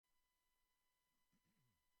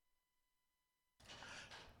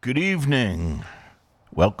Good evening.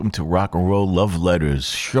 Welcome to Rock and Roll Love Letters,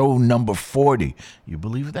 show number 40. You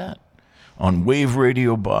believe that? On Wave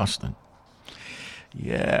Radio Boston.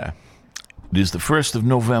 Yeah. It is the 1st of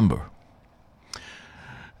November.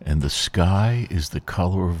 And the sky is the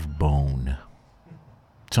color of bone.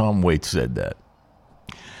 Tom Waits said that.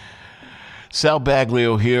 Sal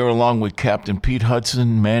Baglio here, along with Captain Pete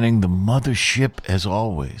Hudson, manning the mothership as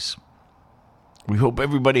always. We hope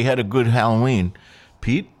everybody had a good Halloween.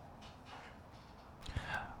 Pete?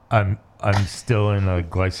 I'm still in a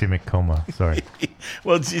glycemic coma. Sorry.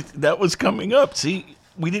 Well, see, that was coming up. See,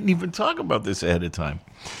 we didn't even talk about this ahead of time.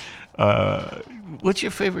 What's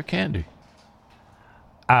your favorite candy?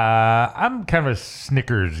 I'm kind of a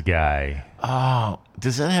Snickers guy. Oh,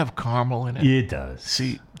 does that have caramel in it? It does.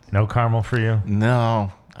 See, no caramel for you?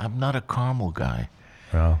 no, I'm not a caramel guy.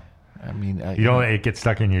 No. I mean, You don't. It gets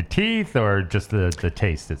stuck in your teeth, or just the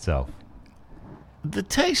taste itself? The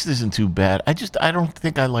taste isn't too bad. I don't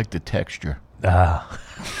think I like the texture. I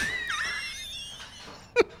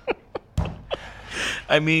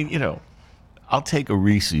mean, I'll take a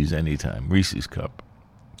Reese's anytime. Reese's cup.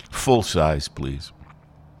 Full size, please.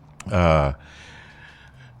 I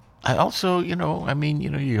also,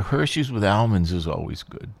 your Hershey's with almonds is always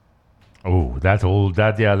good. Oh, that's old.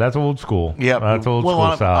 That's old school. Yeah, that's old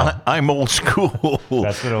school style. I'm old school.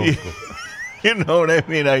 That's what old school. You know what I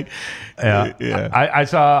mean? I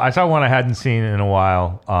saw one I hadn't seen in a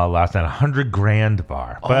while last night. 100 grand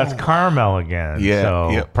bar, but that's caramel again. Yeah,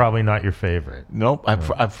 so probably not your favorite. Nope.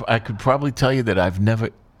 I could probably tell you that I've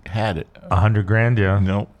never had it. 100 grand, yeah.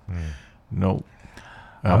 Nope. Nope.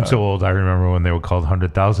 I'm so old. I remember when they were called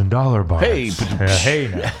 $100,000 bars. Hey,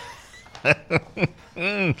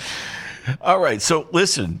 hey. All right. So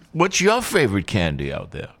listen, what's your favorite candy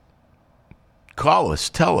out there? Call us.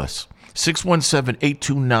 Tell us.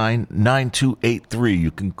 617-829-9283.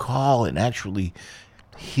 You can call and actually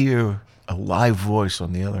hear a live voice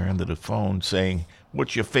on the other end of the phone saying,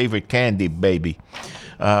 "What's your favorite candy, baby?"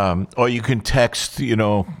 Or you can text, the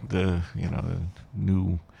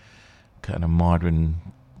new kind of modern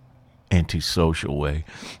antisocial way.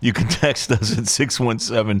 You can text us at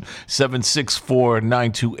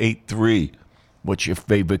 617-764-9283. What's your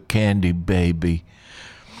favorite candy, baby?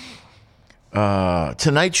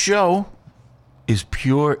 Tonight's show is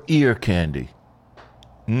pure ear candy.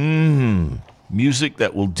 Music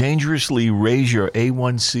that will dangerously raise your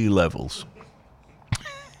A1C levels,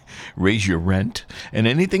 raise your rent, and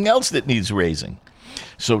anything else that needs raising.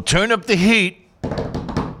 So turn up the heat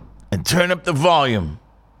and turn up the volume.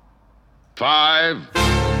 5,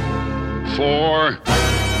 4,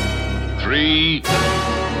 3,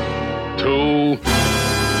 2,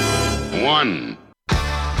 1.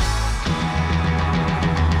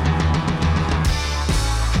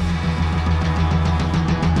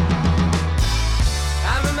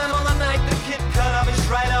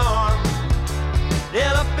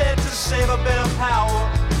 Save a bit of power.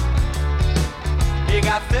 He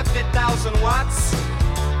got 50,000 watts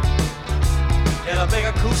in a big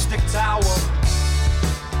acoustic tower.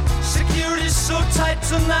 Security's so tight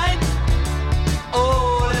tonight.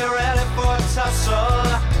 Oh, they're ready for a tussle.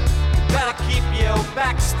 Better keep your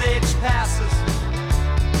backstage passes,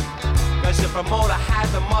 'cause your promoter had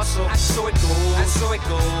the muscle. And so it goes, and so it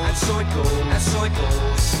goes, and so it goes, and so it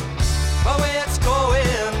goes. But where it's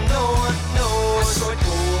going, no one knows. And so it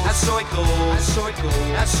goes, and so it goes, and so it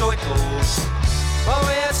goes, and so it goes. But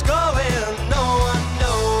where it's going, no one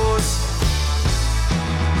knows.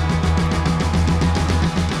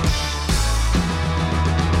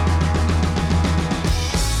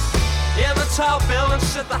 In the tall buildings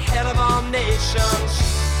sit the head of all nations,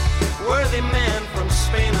 worthy men from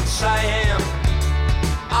Spain and Siam.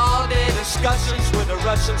 All day discussions with the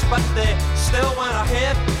Russians, but they still went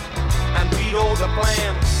ahead and vetoed the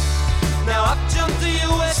plan. Now up jumped the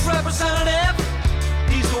U.S. representative.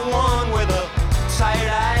 He's the one with the tight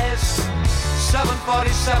eyes.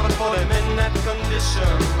 747 for him in that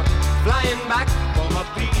condition, flying back from a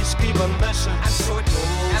peacekeeping mission. And so it goes,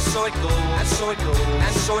 and so it goes, and so it goes,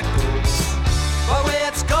 and so it goes. But where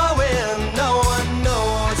it's going, no one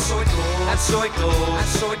knows. And so it goes, and so it goes, and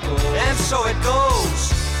so it goes, and so it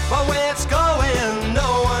goes. But where it's going,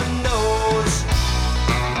 no one knows.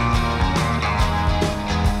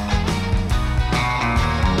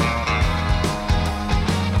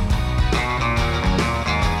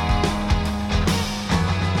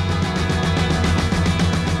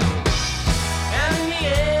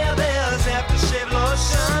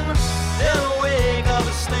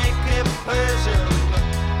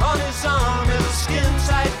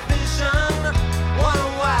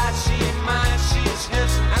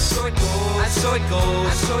 so so it goes,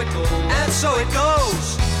 and so it goes, and so it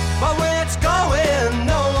goes. But where it's going,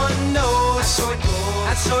 no one knows. And so it goes,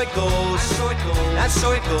 and so it goes, and so it goes, and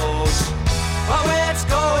so it goes. But where it's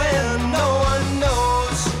going, no one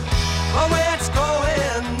knows. But where it's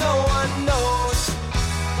going, no one knows.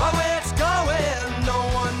 But where it's going, no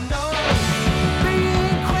one knows.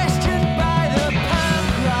 Being questioned by the punk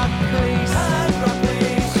rock police.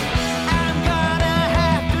 I'm gonna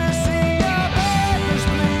have to see your papers,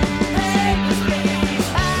 please.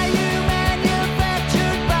 Are you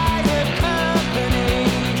manufactured by the company?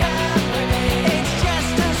 It's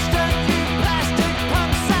just a stunt you plastic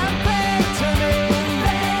punks have paid to me.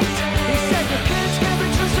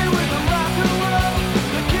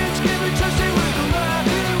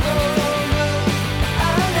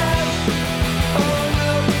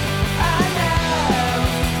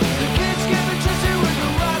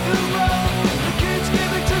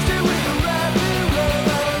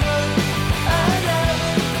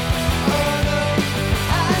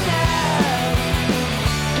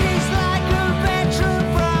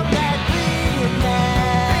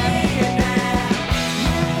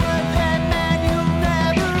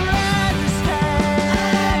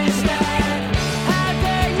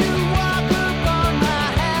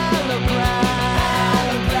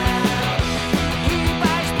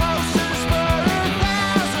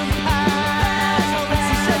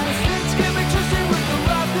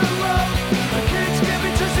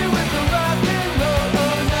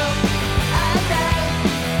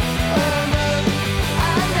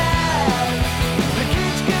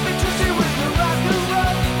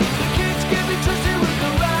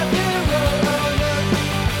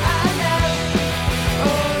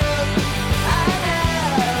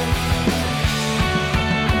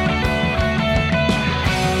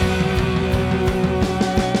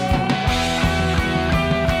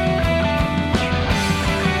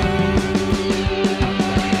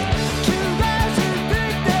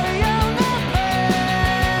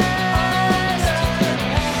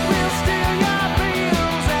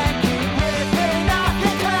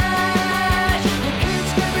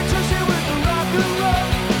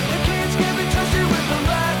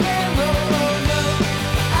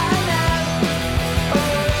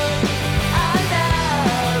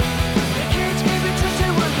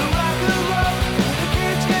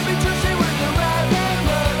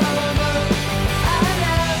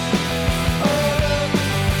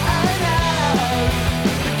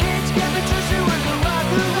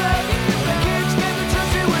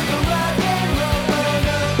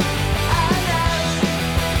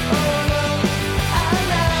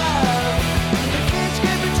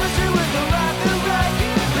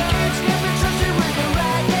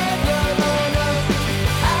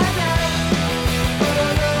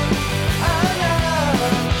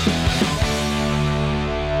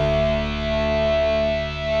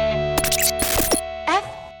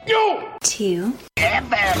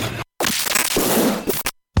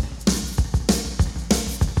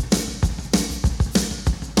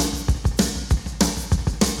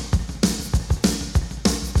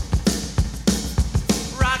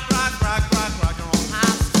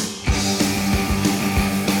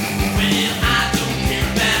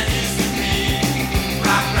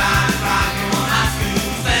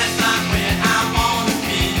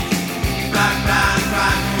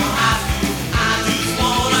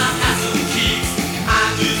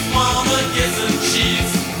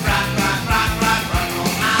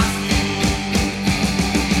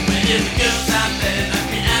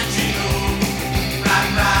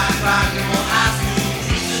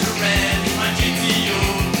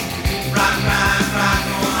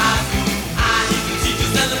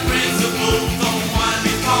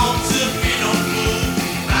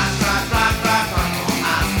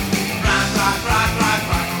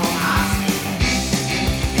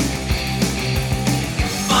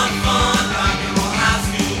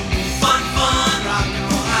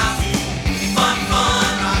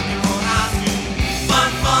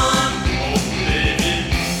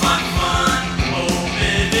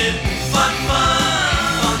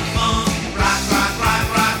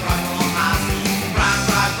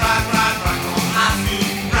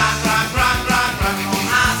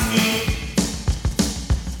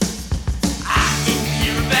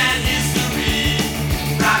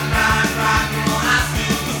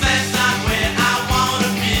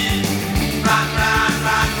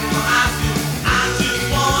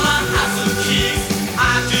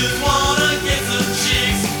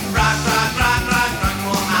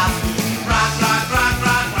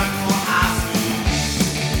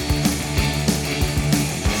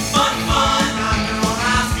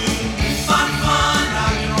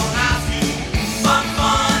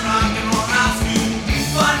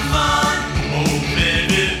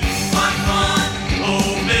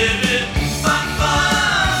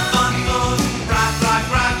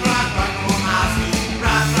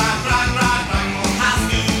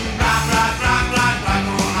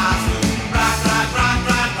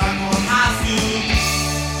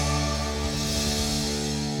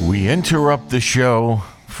 interrupt the show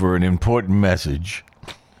for an important message.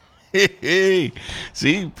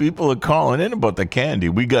 See, people are calling in about the candy.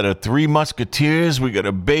 We got a Three Musketeers. We got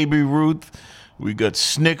a Baby Ruth. We got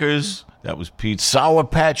Snickers. That was Pete. Sour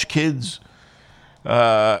Patch Kids.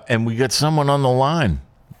 And we got someone on the line.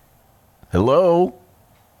 Hello?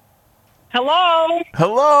 Hello?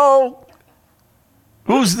 Hello?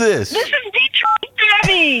 Who's this? This is Detroit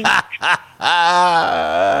Debbie.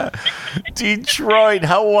 Detroit,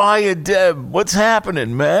 how are you, Deb? What's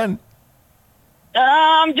happening, man?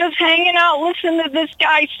 I'm just hanging out listening to this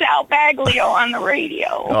guy, Sal Baglio, on the radio.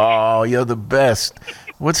 Oh, you're the best.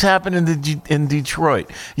 What's happening in Detroit?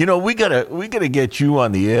 You know, we gotta get you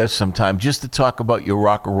on the air sometime just to talk about your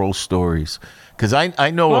rock and roll stories. Because I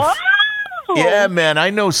know, yeah, man, I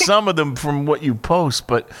know some of them from what you post,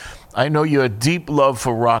 but I know your deep love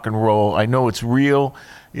for rock and roll. I know it's real.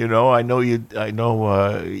 You know, I know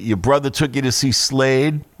your brother took you to see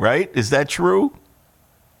Slade, right? Is that true?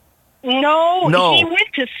 No, he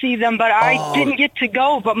went to see them, but I didn't get to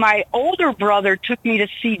go. But my older brother took me to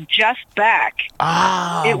see Just Beck.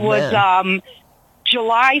 It was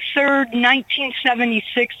July 3rd,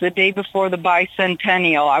 1976, the day before the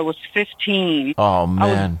bicentennial. I was 15. Oh, man.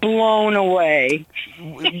 I was blown away.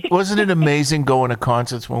 Wasn't it amazing going to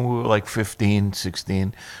concerts when we were like 15,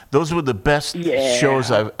 16? Those were the best shows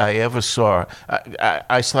I ever saw.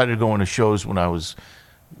 I started going to shows when I was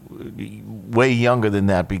way younger than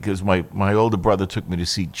that because my older brother took me to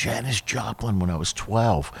see Janis Joplin when I was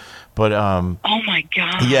 12. But oh my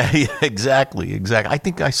God! Yeah, exactly. I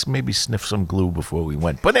think I maybe sniffed some glue before we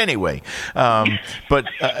went. But anyway,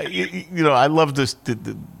 you know, I love this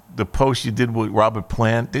the post you did with Robert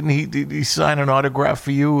Plant. Did he sign an autograph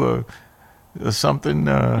for you or something?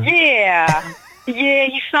 Yeah. Yeah,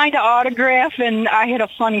 he signed an autograph, and I had a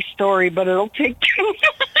funny story, but it'll take too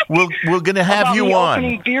long. We're gonna have you on.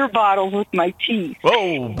 Opening beer bottles with my teeth.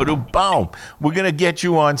 Oh, boom! We're gonna get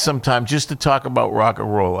you on sometime just to talk about rock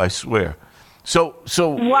and roll. I swear. So.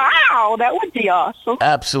 Wow, that would be awesome.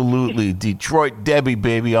 Absolutely, Detroit Debbie,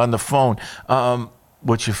 baby, on the phone.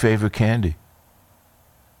 What's your favorite candy?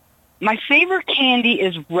 My favorite candy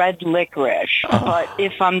is red licorice, but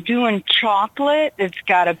if I'm doing chocolate, it's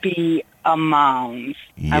got to be a Mounds.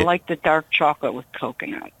 Yeah. I like the dark chocolate with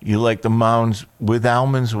coconut. You like the Mounds with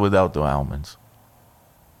almonds or without the almonds?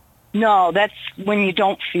 No, that's when you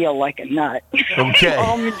don't feel like a nut. Okay.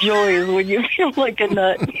 Almond Joy is when you feel like a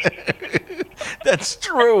nut. That's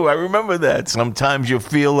true. I remember that. Sometimes you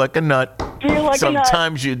feel like a nut.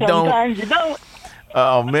 Sometimes you don't. Sometimes you don't.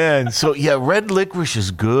 Oh, man. So, yeah, red licorice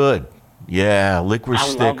is good. Yeah,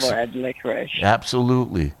 licorice sticks. I love red licorice.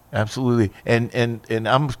 Absolutely. And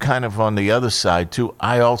I'm kind of on the other side, too.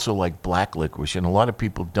 I also like black licorice, and a lot of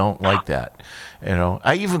people don't like that. You know,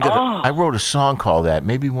 I wrote a song called that.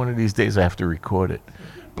 Maybe one of these days I have to record it.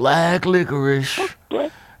 Black licorice.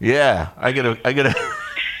 Yeah, I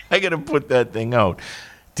gotta put that thing out.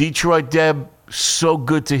 Detroit Deb, so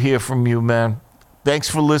good to hear from you, man. Thanks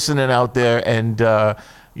for listening out there, and,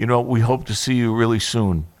 you know, we hope to see you really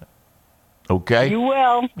soon. Okay? You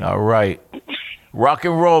will. All right. Rock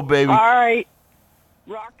and roll, baby. All right.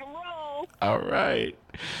 Rock and roll. All right.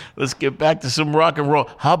 Let's get back to some rock and roll.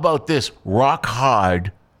 How about this? Rock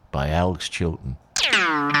Hard by Alex Chilton.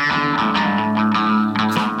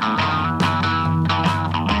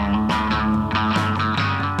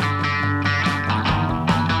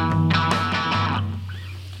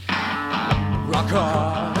 Rock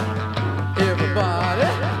hard, everybody.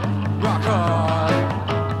 Rock hard,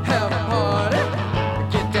 have a party.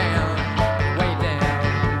 Get down,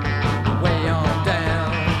 way on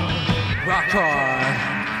down. Rock hard,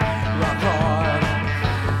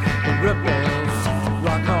 the ripples.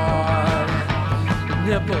 Rock hard, the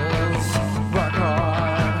nipples. Rock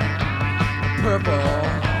hard, purple.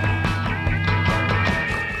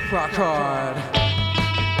 Rock hard.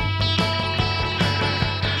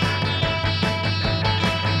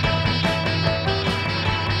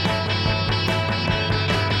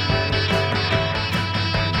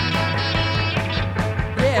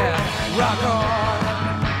 Rock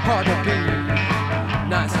hard, hard to beat.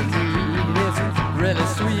 Nice and neat, it's really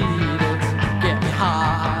sweet. It's getting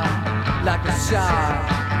high like a shot.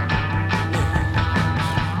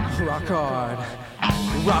 Rock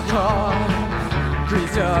hard,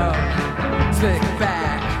 grease up, slick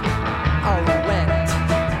back, all wet,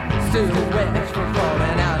 still wet from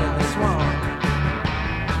falling out in the swamp.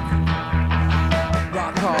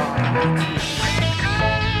 Rock hard.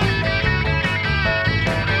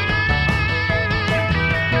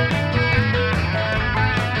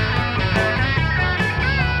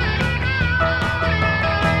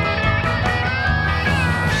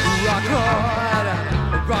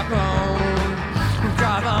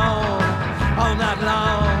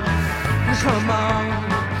 on, come on,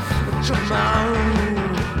 come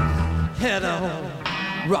on, head on,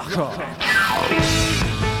 rock on.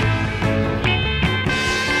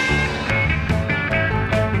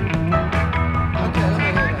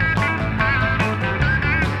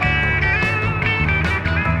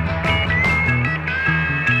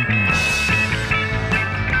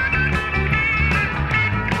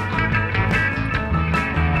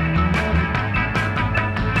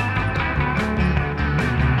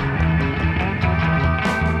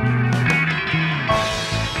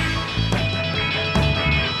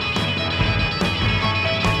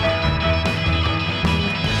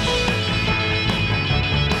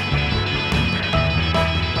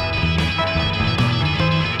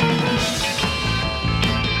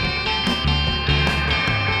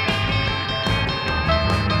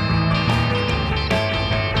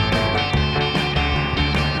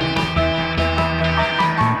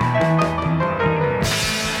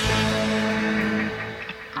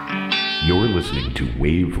 You're listening to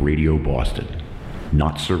Wave Radio Boston.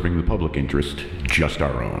 Not serving the public interest, just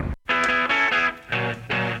our own.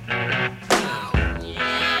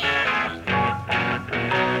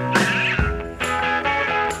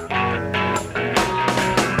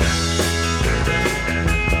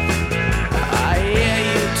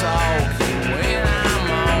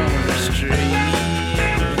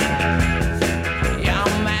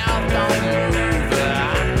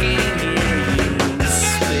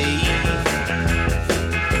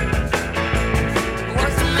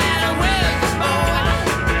 What's the matter with the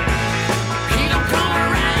boy?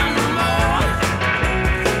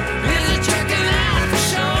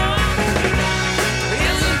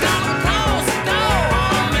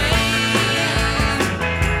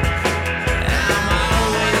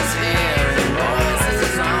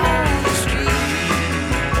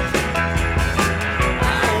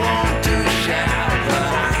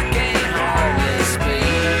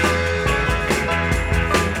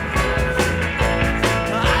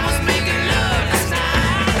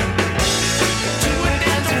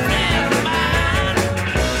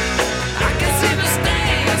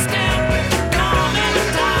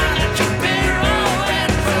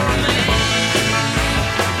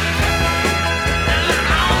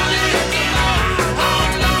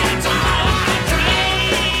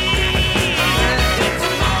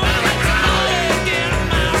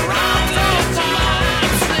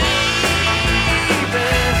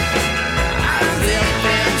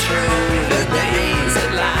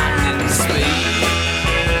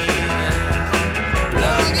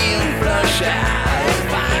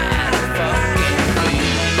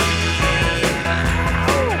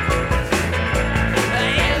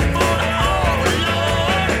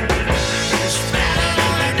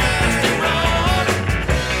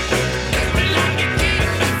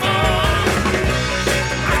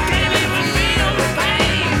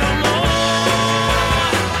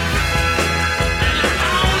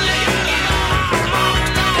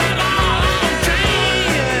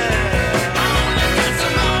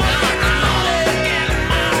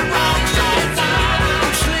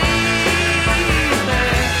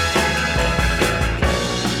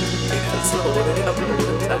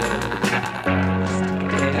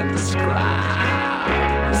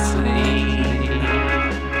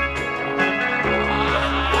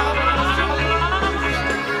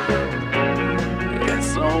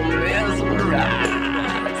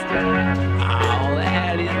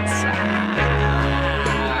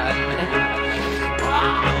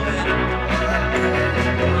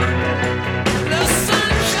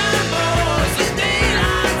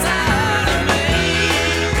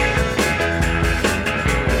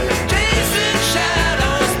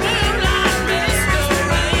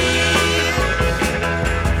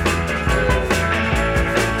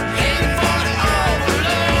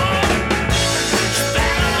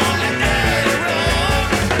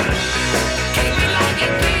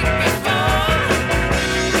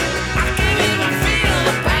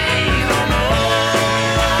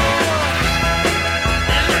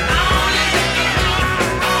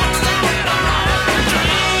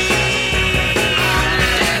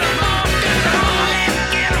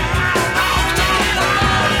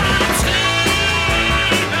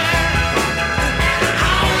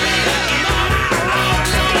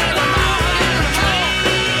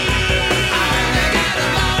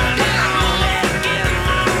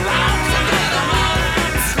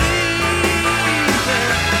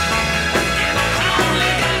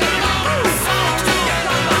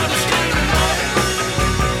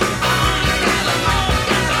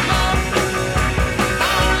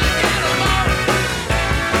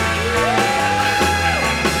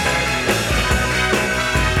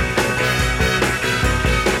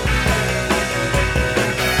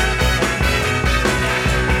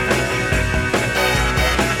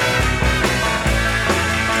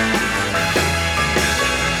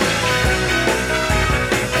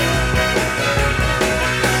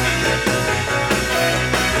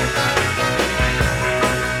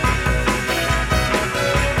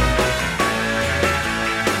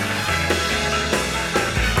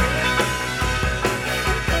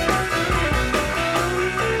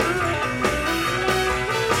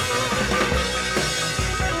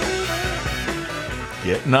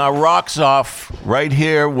 Getting our rocks off right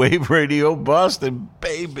here, Wave Radio Boston,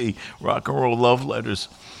 baby. Rock and roll love letters.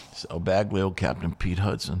 Sal Baglio, Captain Pete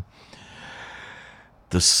Hudson.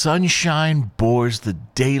 The sunshine bores the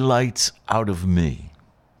daylights out of me.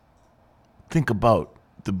 Think about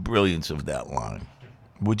the brilliance of that line,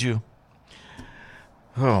 would you?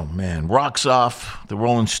 Oh, man. Rocks Off, the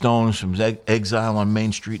Rolling Stones from Exile on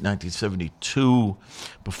Main Street, 1972.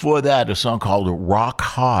 Before that, a song called Rock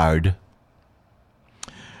Hard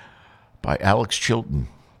by Alex Chilton.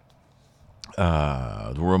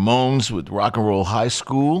 The Ramones with Rock and Roll High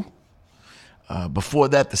School. Before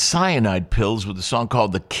that, the Cyanide Pills with a song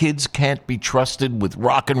called The Kids Can't Be Trusted with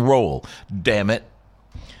Rock and Roll. Damn it.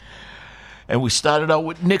 And we started out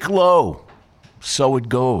with Nick Lowe. So It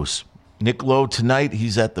Goes. Nick Lowe tonight,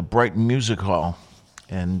 he's at the Brighton Music Hall.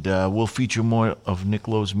 And we'll feature more of Nick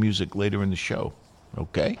Lowe's music later in the show.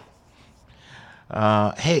 Okay?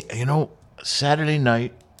 Hey, Saturday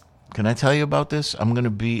night, can I tell you about this? I'm going to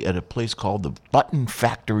be at a place called the Button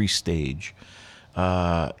Factory Stage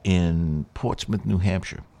in Portsmouth, New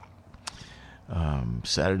Hampshire.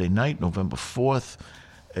 Saturday night, November 4th.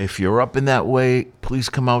 If you're up in that way, please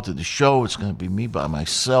come out to the show. It's going to be me by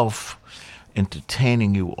myself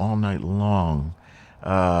entertaining you all night long.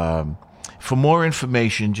 For more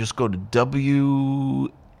information, just go to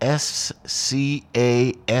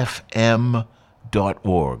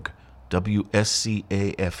WSCAFM.org.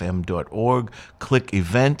 WSCAFM.org. Click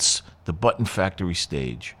Events, the Button Factory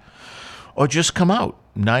Stage. Or just come out.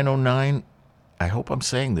 909, I hope I'm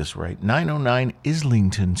saying this right, 909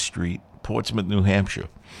 Islington Street, Portsmouth, New Hampshire.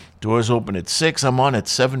 Doors open at 6. I'm on at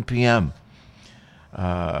 7 p.m.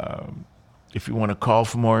 If you want to call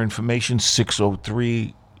for more information,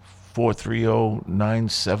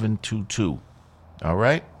 603-430-9722. All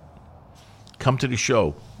right? Come to the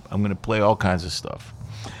show. I'm going to play all kinds of stuff.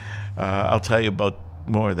 I'll tell you about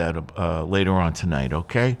more of that later on tonight,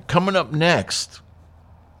 okay? Coming up next,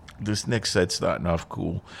 this next set's starting off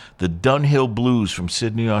cool. The Dunhill Blues from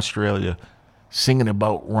Sydney, Australia, singing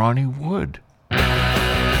about Ronnie Wood. Everybody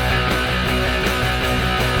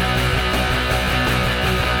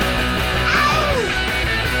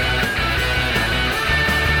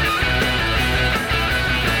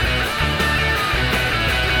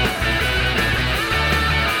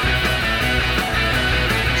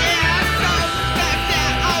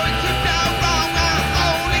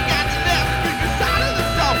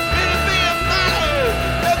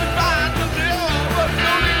knows it all, but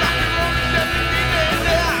don't rock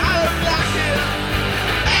and roll,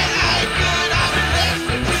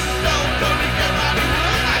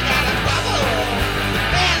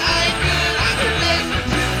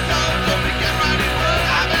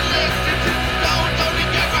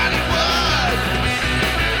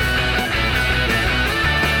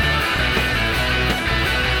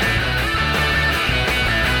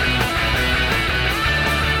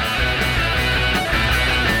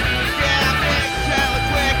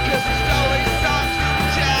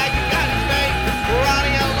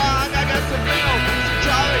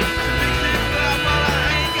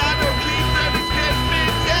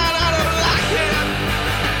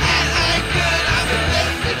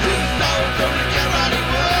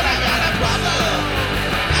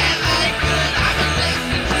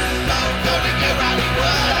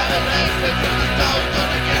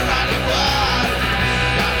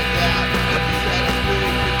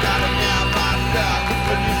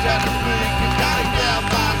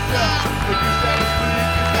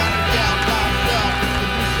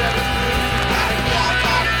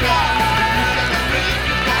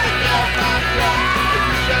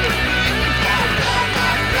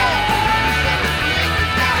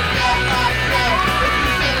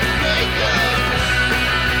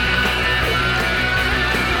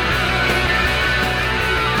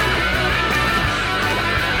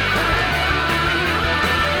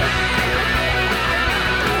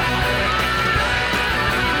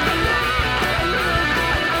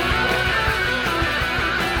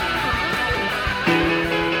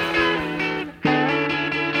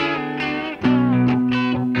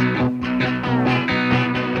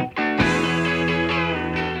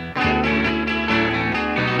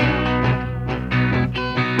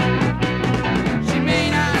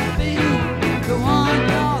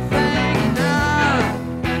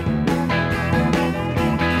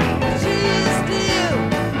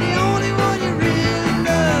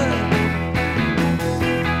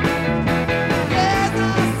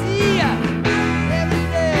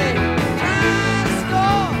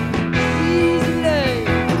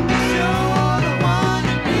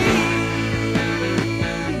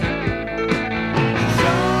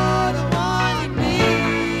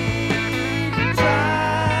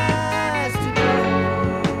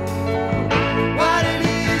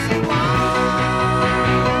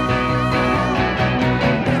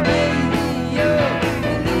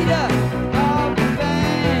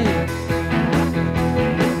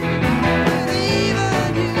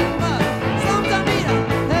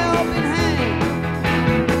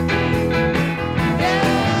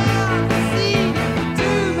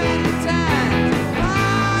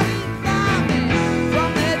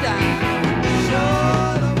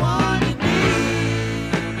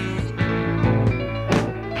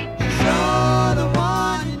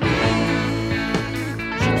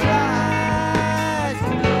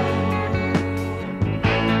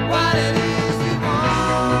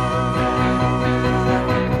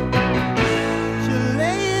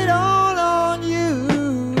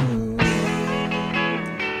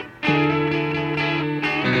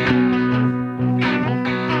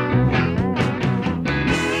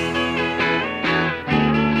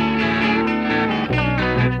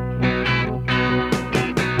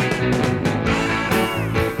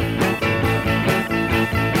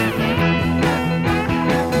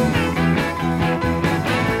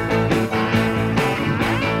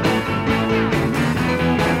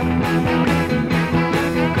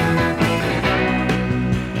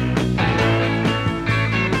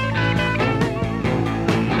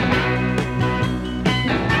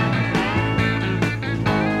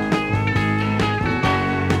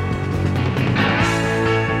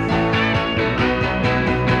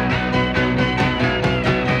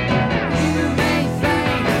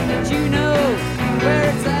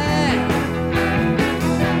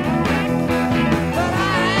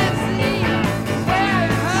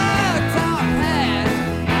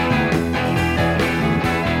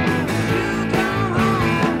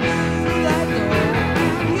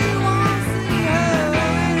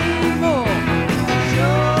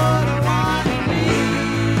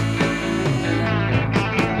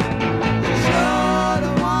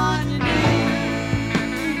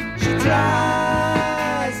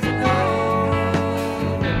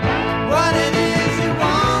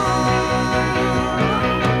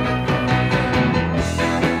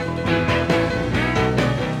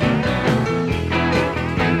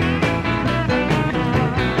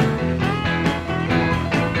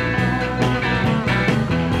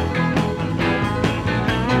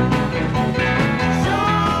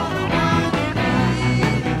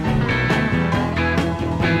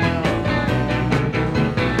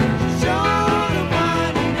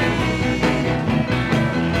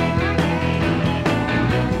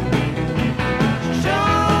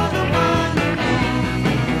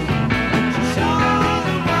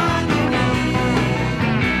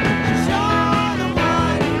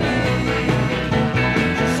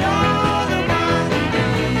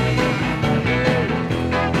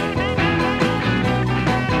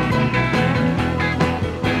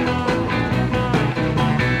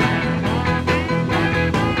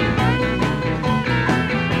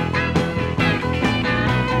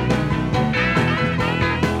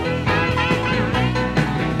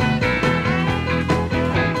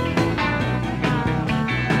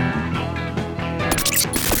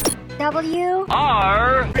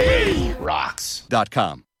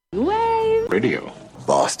 wave.com. Wave Radio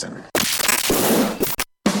Boston.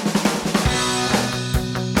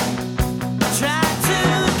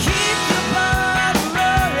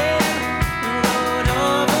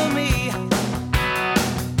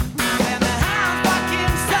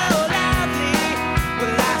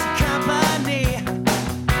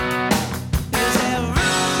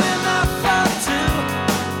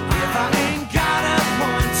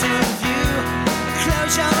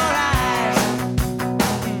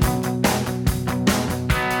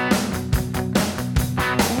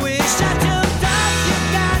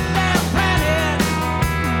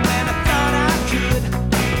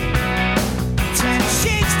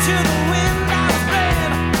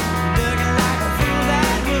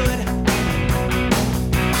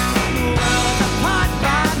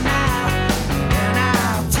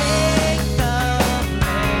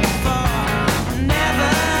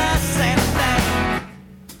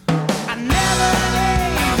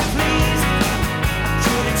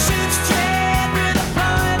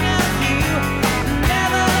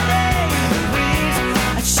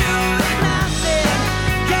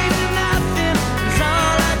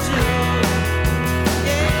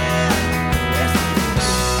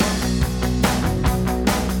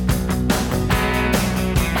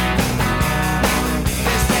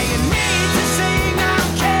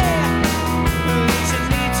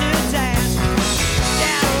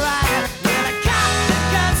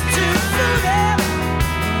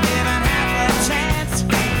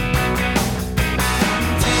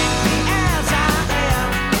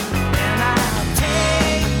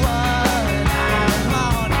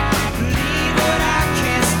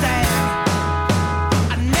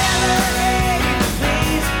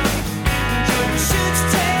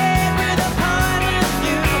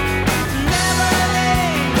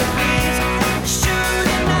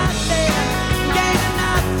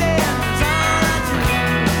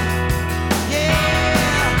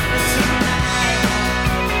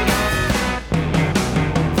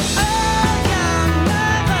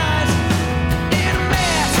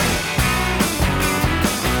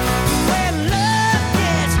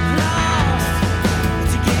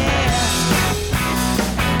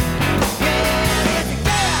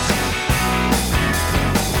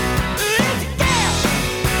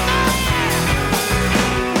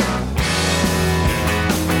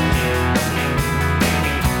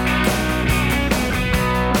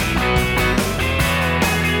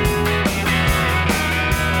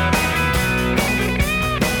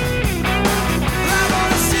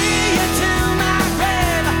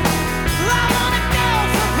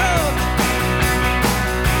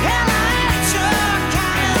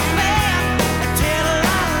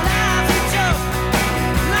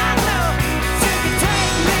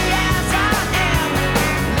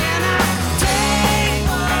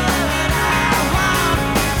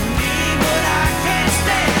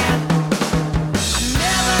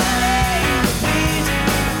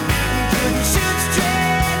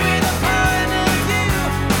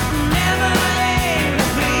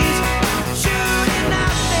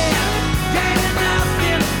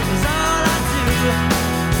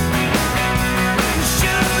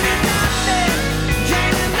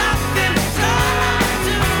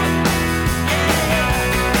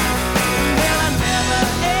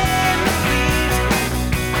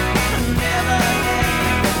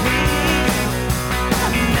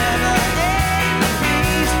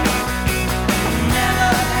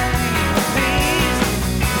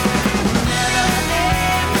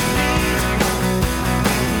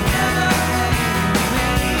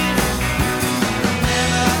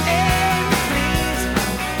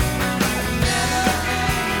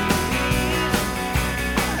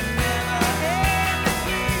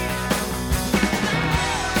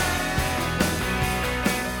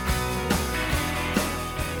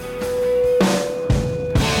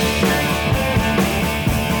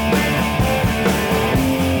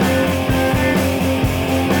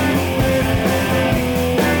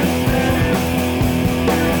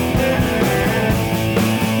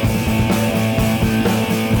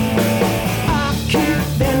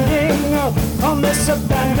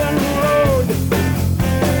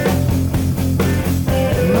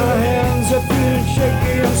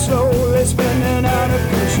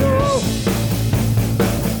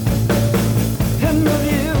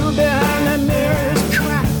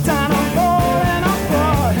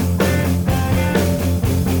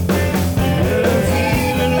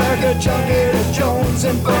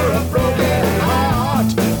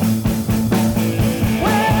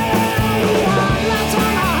 Well, let's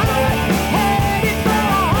on a high, headed for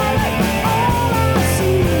a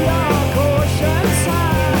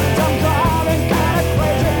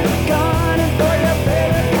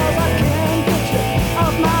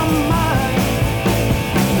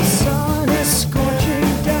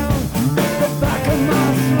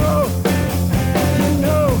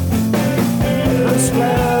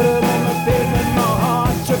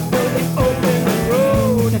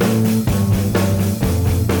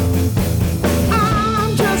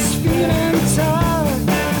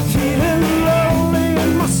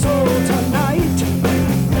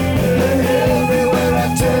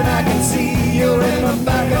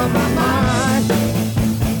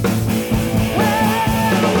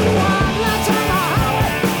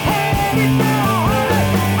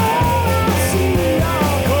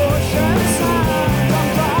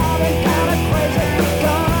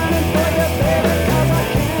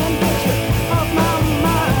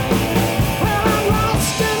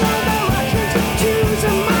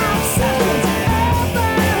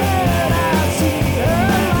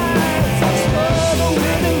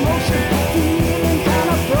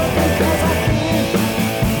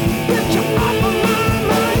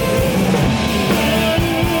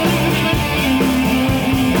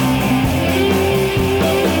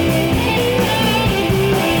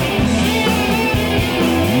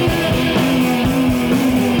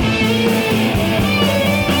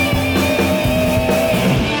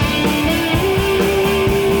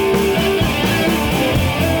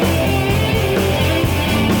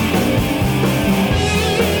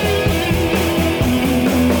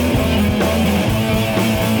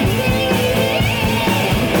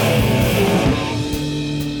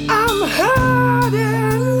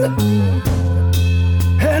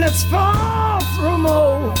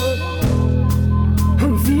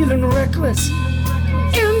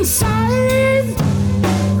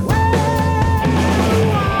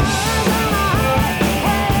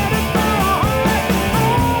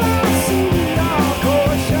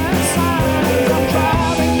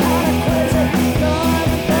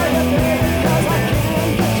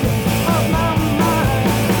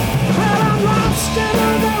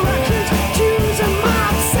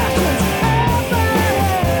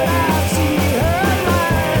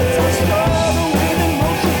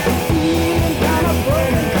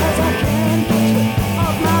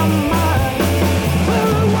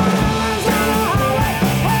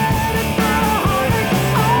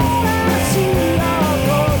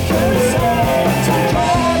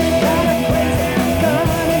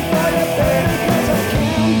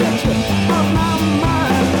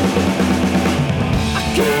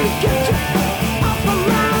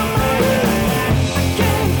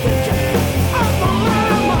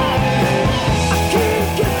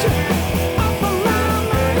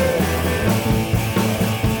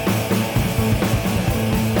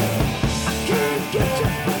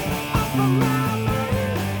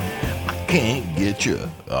you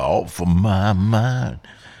off of my mind.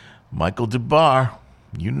 Michael DeBar,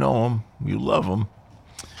 you know him, you love him.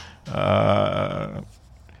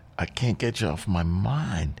 I can't get you off my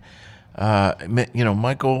mind.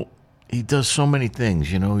 Michael, he does so many things.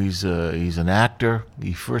 He's an actor.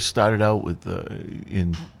 He first started out with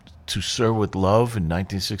in To Sir with Love in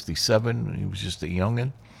 1967. He was just a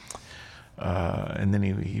youngin'. And then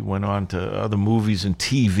he went on to other movies and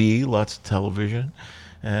TV, lots of television.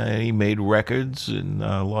 He made records and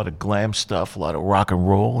a lot of glam stuff, a lot of rock and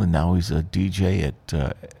roll, and now he's a DJ at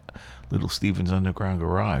Little Steven's Underground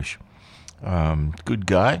Garage. Good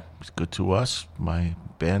guy. He's good to us, my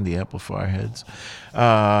band, the Amplifier Heads.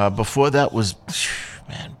 Before that was,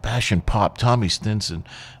 Bash and Pop, Tommy Stinson,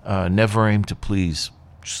 Never Aim to Please.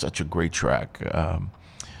 Such a great track.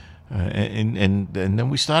 And then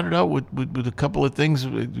we started out with a couple of things.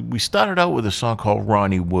 We started out with a song called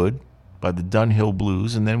Ronnie Wood by the Dunhill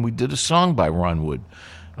Blues, and then we did a song by Ron Wood,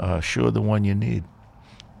 Sure the One You Need.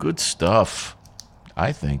 Good stuff,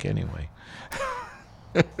 I think, anyway.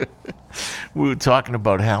 We were talking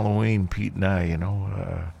about Halloween, Pete and I,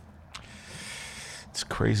 it's a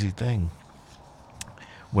crazy thing.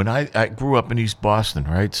 When I grew up in East Boston,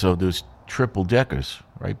 right? So there's triple deckers,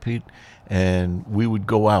 right, Pete? And we would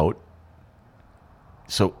go out.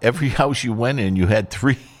 So every house you went in, you had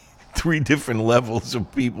three different levels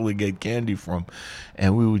of people to get candy from.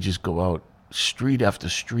 And we would just go out street after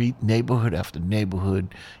street, neighborhood after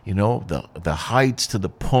neighborhood, the Heights to the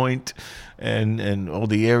Point, and all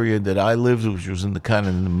the area that I lived, which was in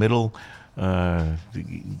the middle.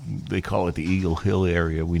 They call it the Eagle Hill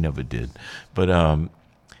area. We never did. But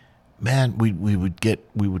man, we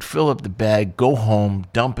would fill up the bag, go home,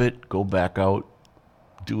 dump it, go back out,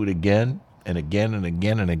 do it again and again and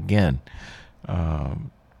again and again.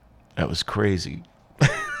 That was crazy.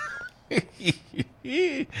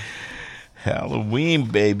 Halloween,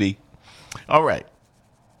 baby. All right.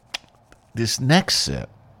 This next set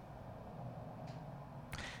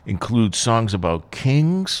includes songs about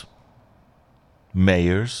kings,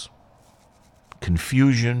 mayors,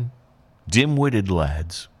 confusion, dim-witted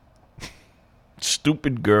lads,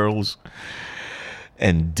 stupid girls,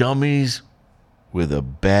 and dummies with a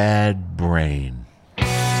bad brain.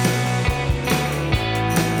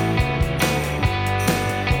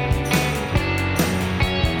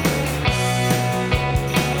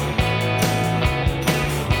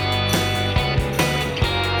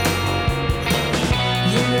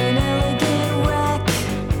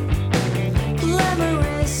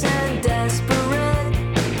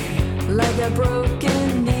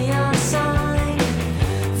 Broken neon sign,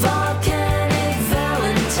 volcanic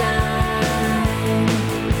Valentine.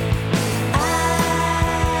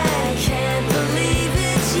 I can't believe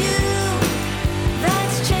it's you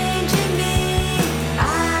that's changing me. I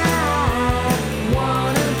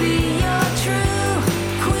wanna be your true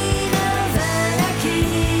queen of anarchy,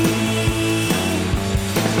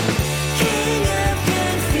 king of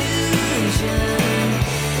confusion,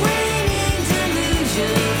 reigning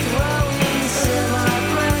delusion.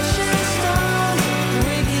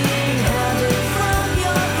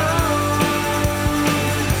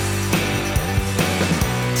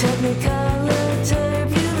 Technicolor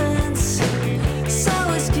turbulence, so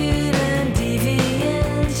skewed and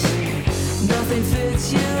deviant. Nothing fits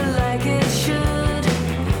you like it should.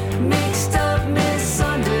 Mixed up,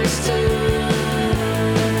 misunderstood.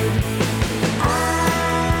 I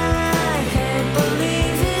can't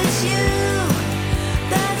believe it's you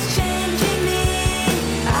that's changing me.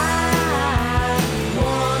 I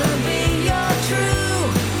wanna be your true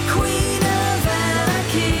queen of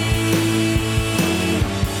anarchy.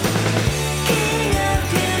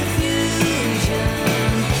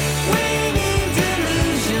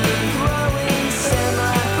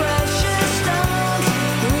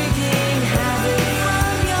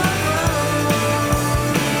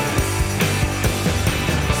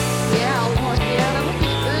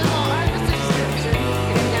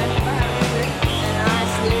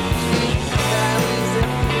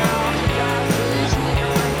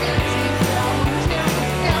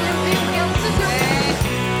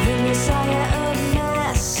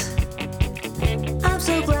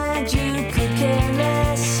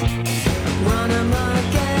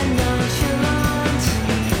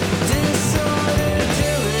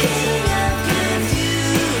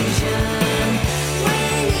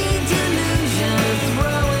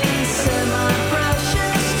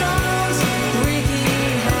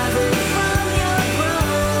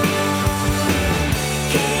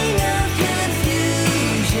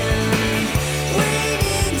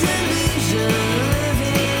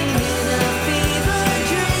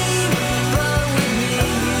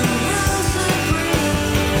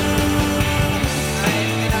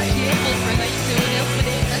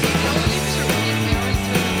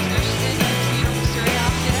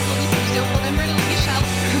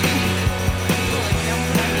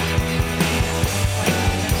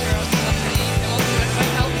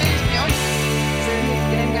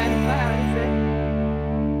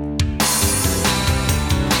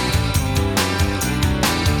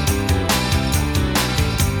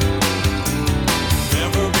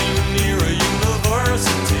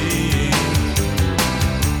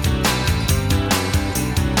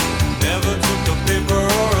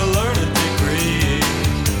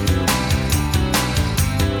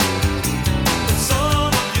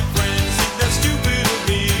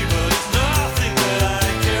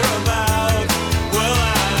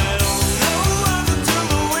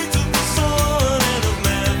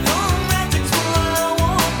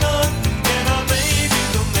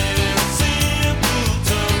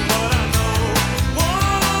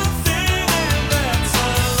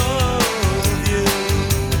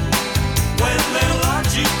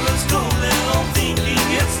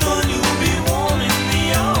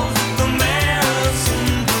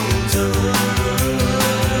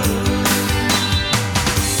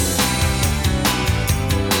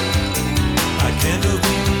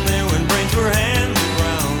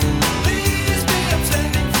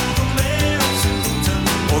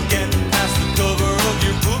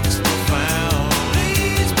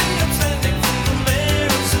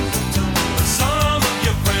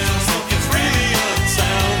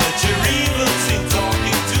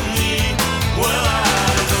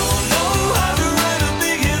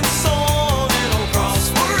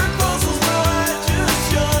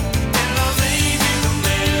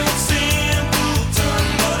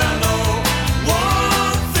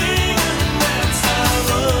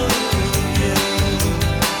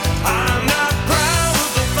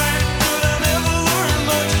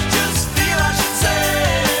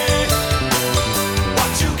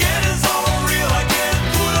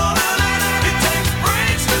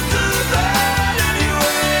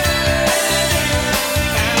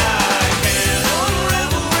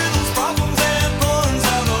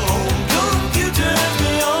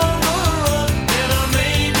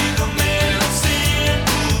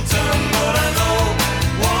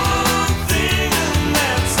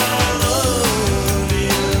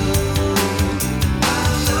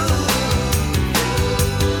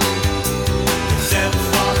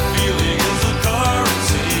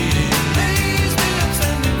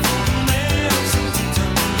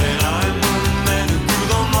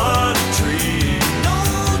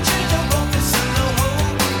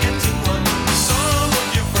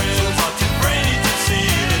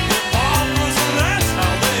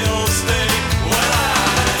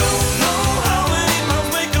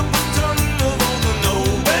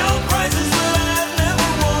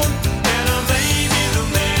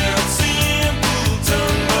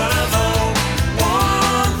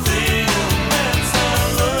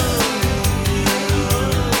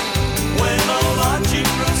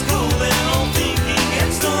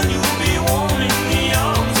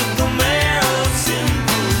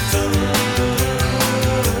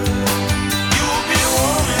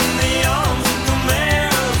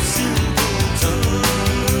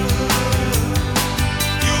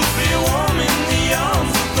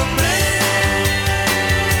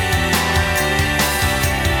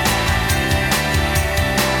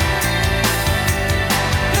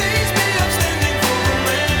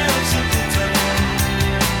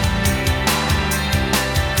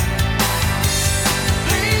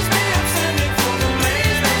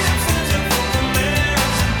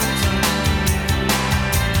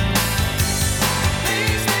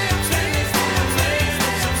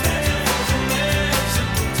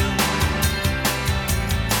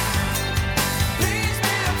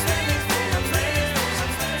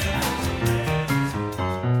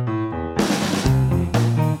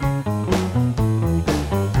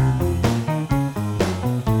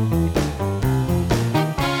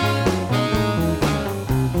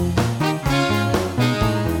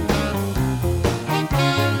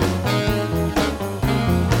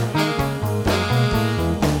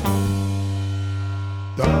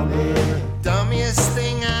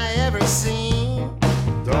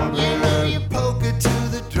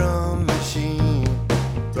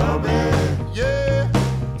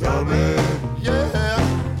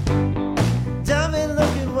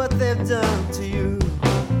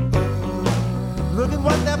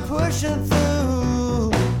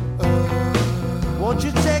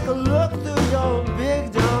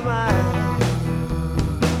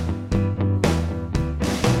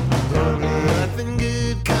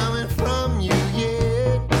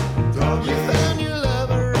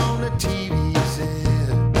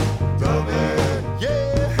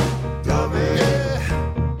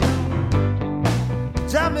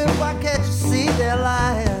 they're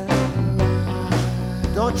lying.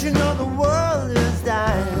 Don't you know the world is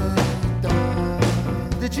dying?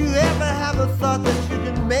 Did you ever have a thought that you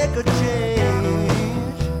can make a change?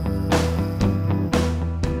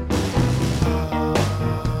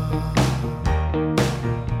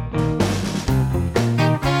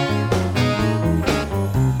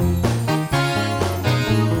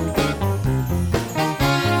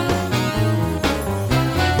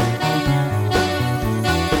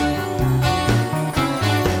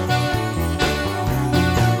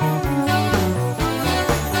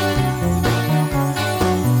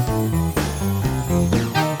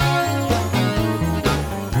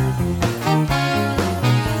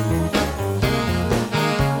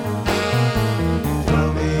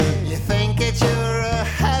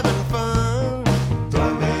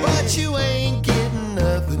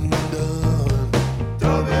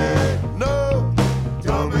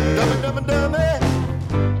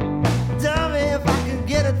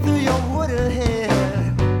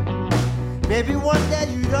 Maybe one day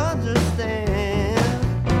you'd understand.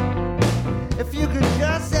 If you could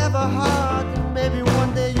just have a heart, then maybe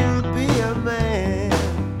one day you'd be a man.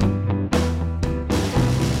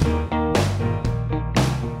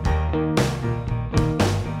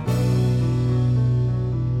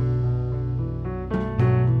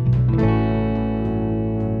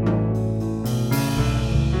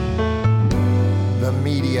 The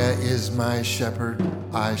media is my shepherd,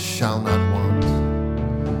 I shall not want.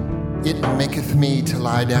 It maketh me to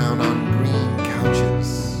lie down on green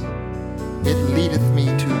couches. It leadeth me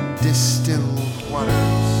to distilled waters.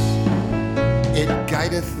 It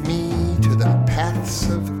guideth me to the paths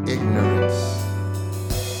of ignorance.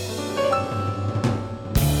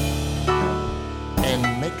 And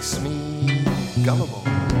makes me gullible.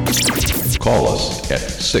 Call us at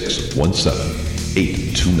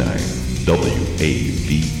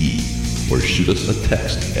 617-829-WAVE or shoot us a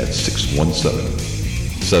text at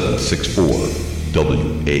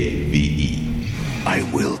 617-764-WAVE. I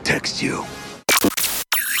will text you.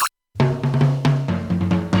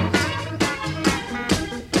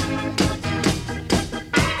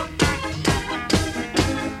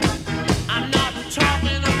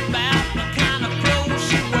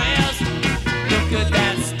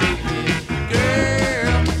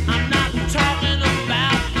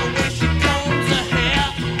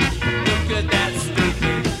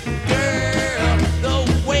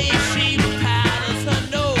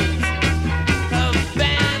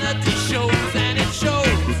 Show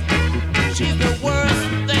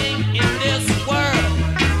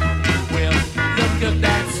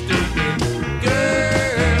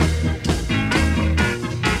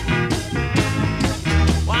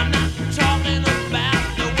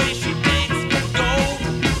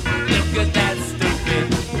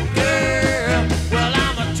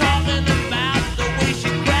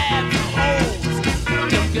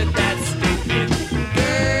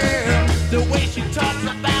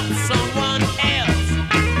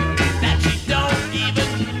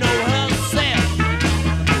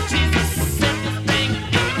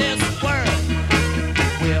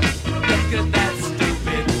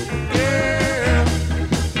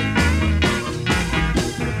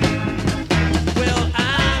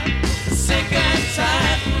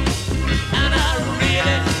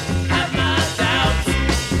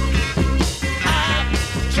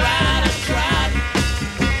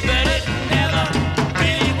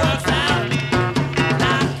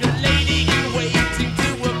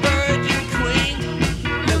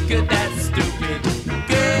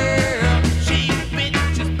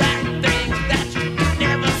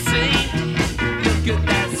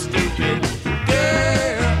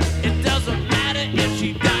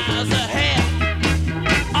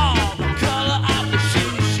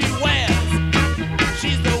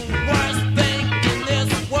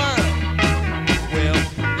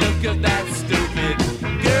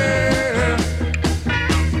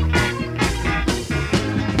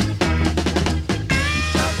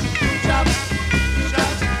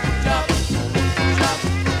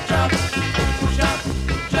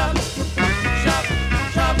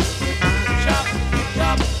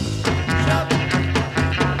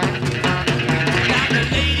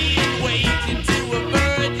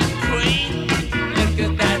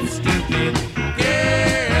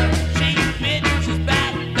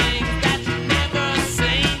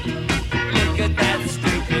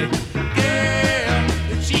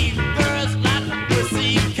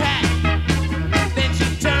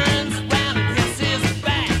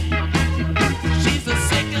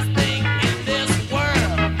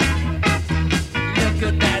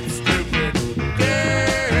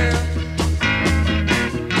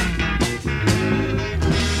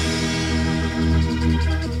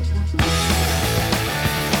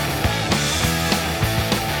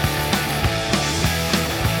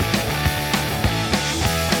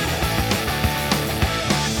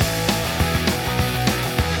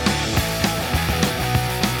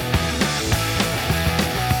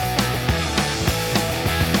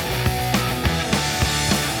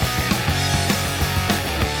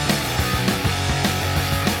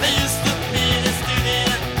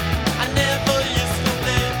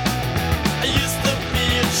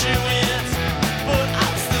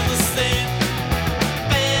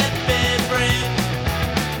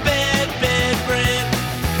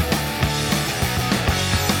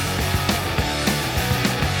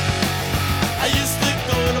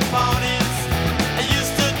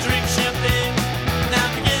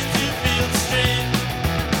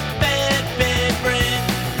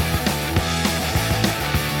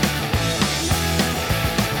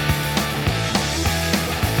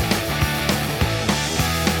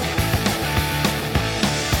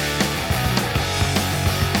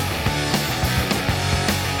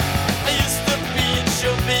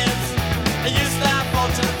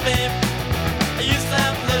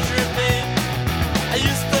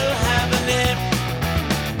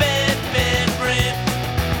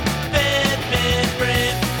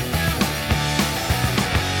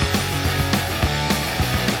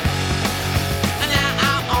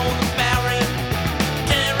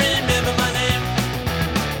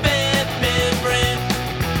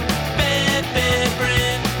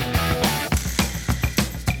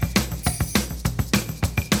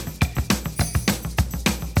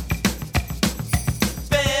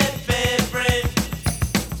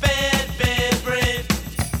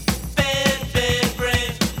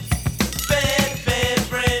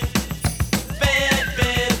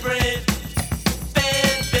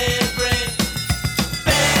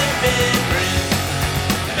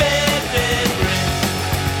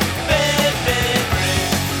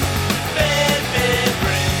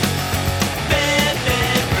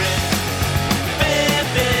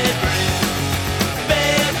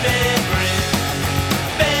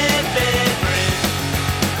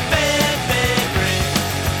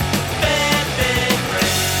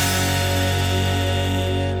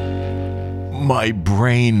My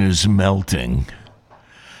brain is melting.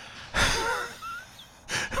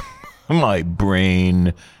 My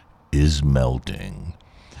brain is melting.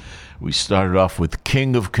 We started off with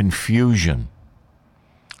King of Confusion.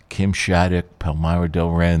 Kim Shattuck, Palmyra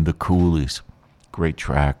Delran, The Coolies. Great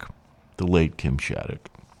track. The late Kim Shattuck.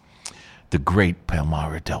 The great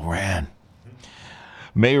Palmyra Delran.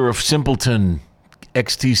 Mayor of Simpleton,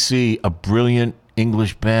 XTC, a brilliant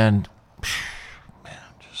English band. Man,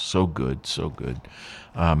 just so good, so good.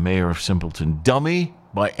 Mayor of Simpleton. Dummy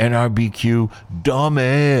by NRBQ.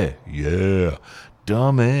 Dummy. Yeah.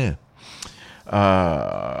 Dummy.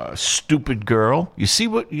 Stupid Girl. You see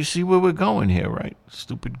where we're going here, right?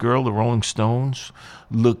 Stupid Girl, the Rolling Stones.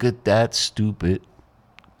 Look at that stupid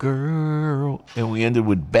girl. And we ended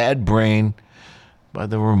with Bad Brain by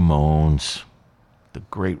the Ramones. The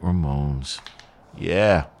great Ramones.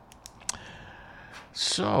 Yeah.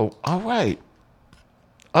 So, all right.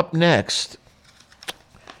 Up next,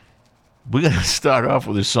 we're going to start off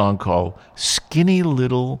with a song called Skinny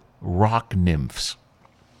Little Rock Nymphs.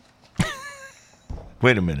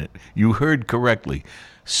 Wait a minute. You heard correctly.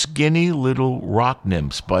 Skinny Little Rock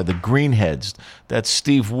Nymphs by the Greenheads. That's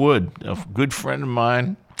Steve Wood, a good friend of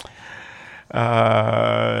mine.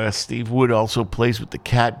 Steve Wood also plays with the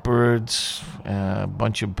Catbirds, a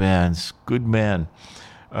bunch of bands. Good man.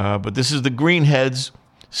 But this is the Greenheads,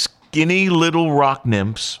 Skinny Little Rock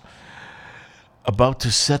Nymphs, about to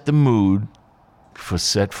set the mood for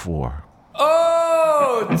set 4.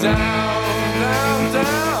 Oh, down, down,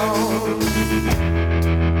 down.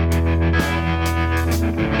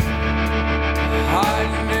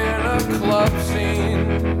 Hiding in a club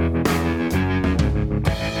scene.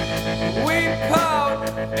 We pout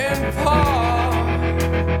and paw,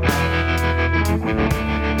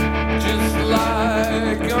 just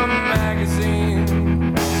like a magazine.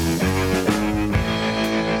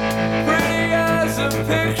 Pretty as a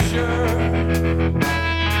picture,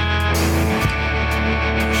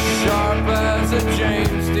 sharp as a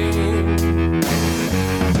James Dean.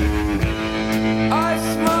 I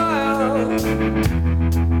smile,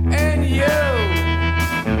 and you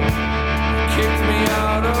kicked me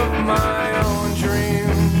out of my own dream.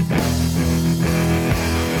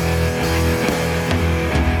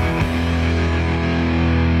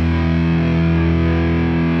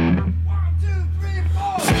 One, two, three,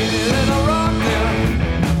 four. Skinny little rock nymph,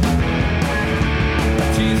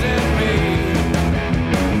 teasing me,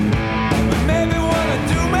 but maybe wanna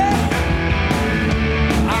do me.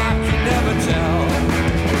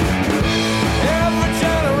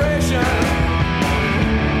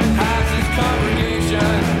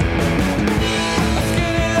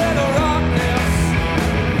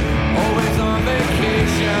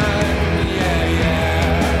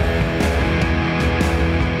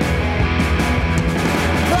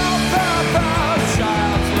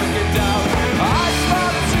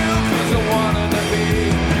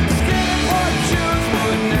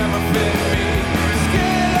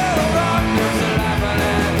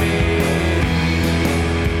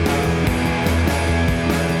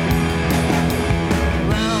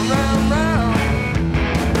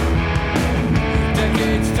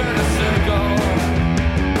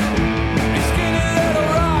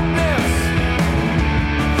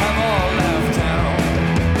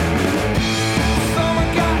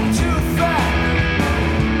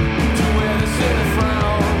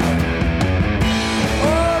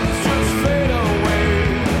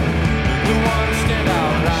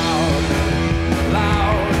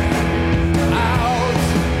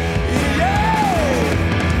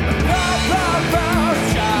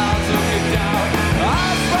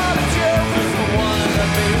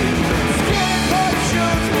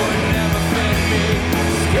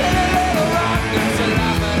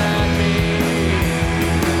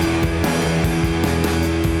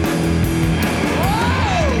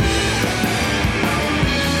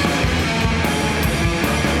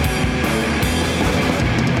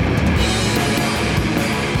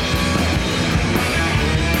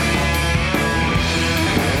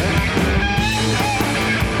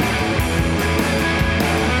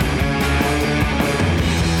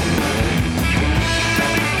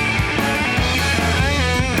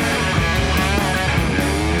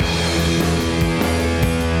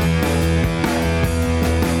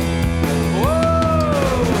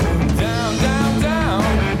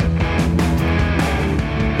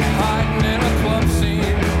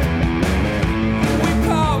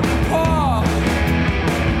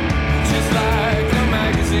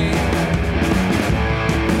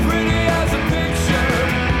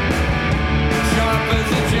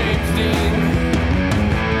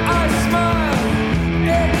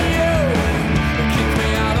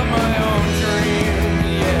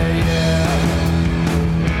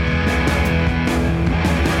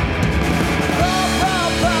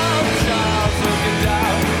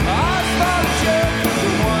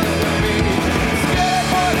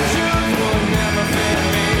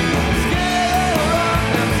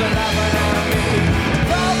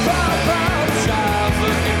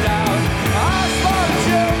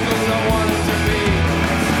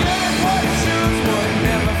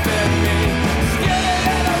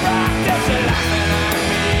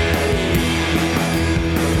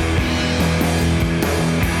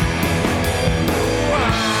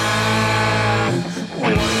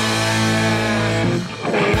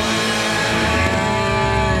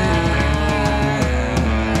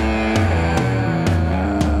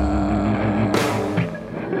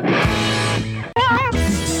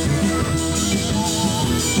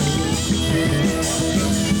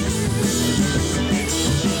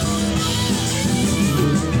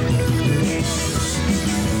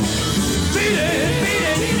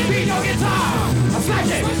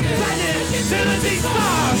 Lightning to the deep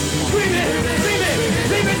stars. Screaming, screaming,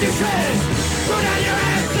 screaming to shreds. Throw down your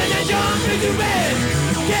ass and then jump into bed.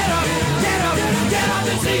 Get up, get up, get up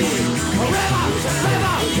and see. Rev up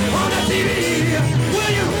on the TV.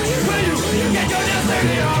 Will you get your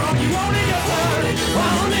destiny or you only yourself?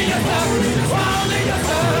 Only yourself, only yourself, only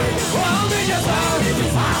yourself, only yourself,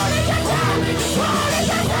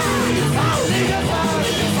 only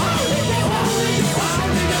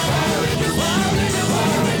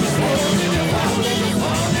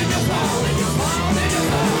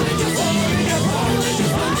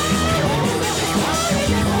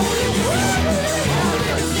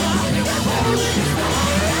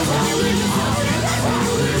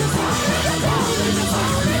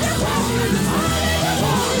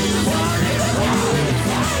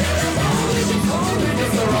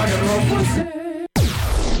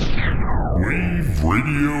Wave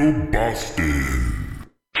Radio Boston.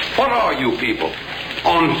 What are you people?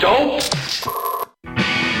 On dope?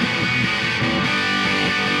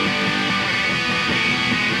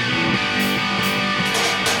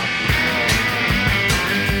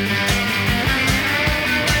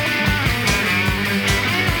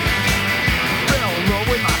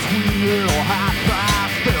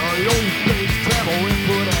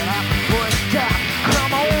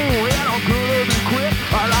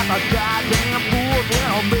 Goddamn fool, they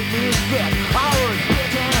don't make me sick. I was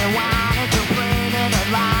bitching and whining, complaining and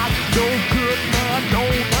lying. No good man,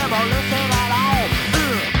 don't ever listen at all.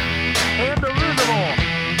 Indivisible,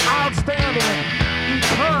 outstanding,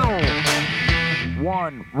 eternal,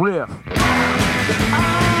 one riff.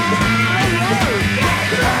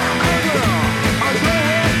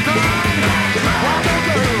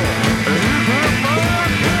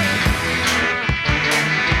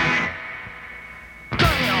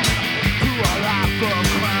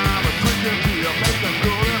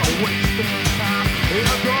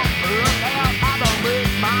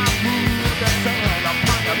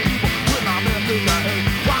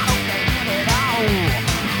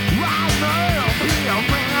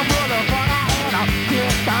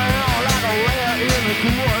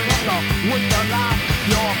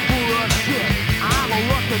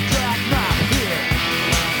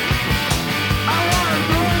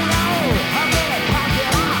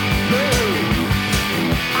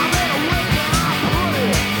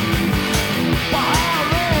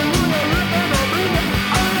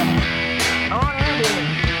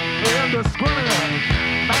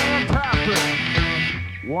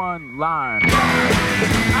 One line.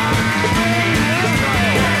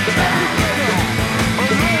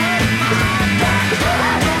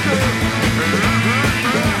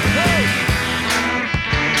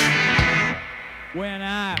 When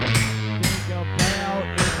I think about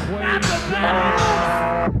equations.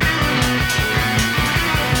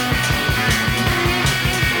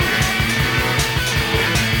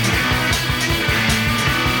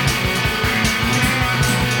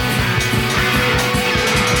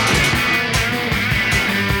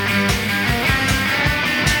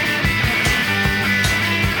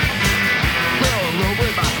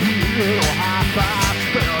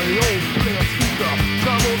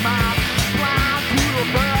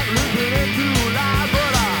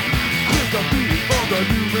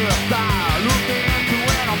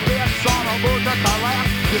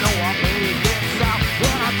 You know I made this out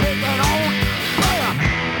when I take it on.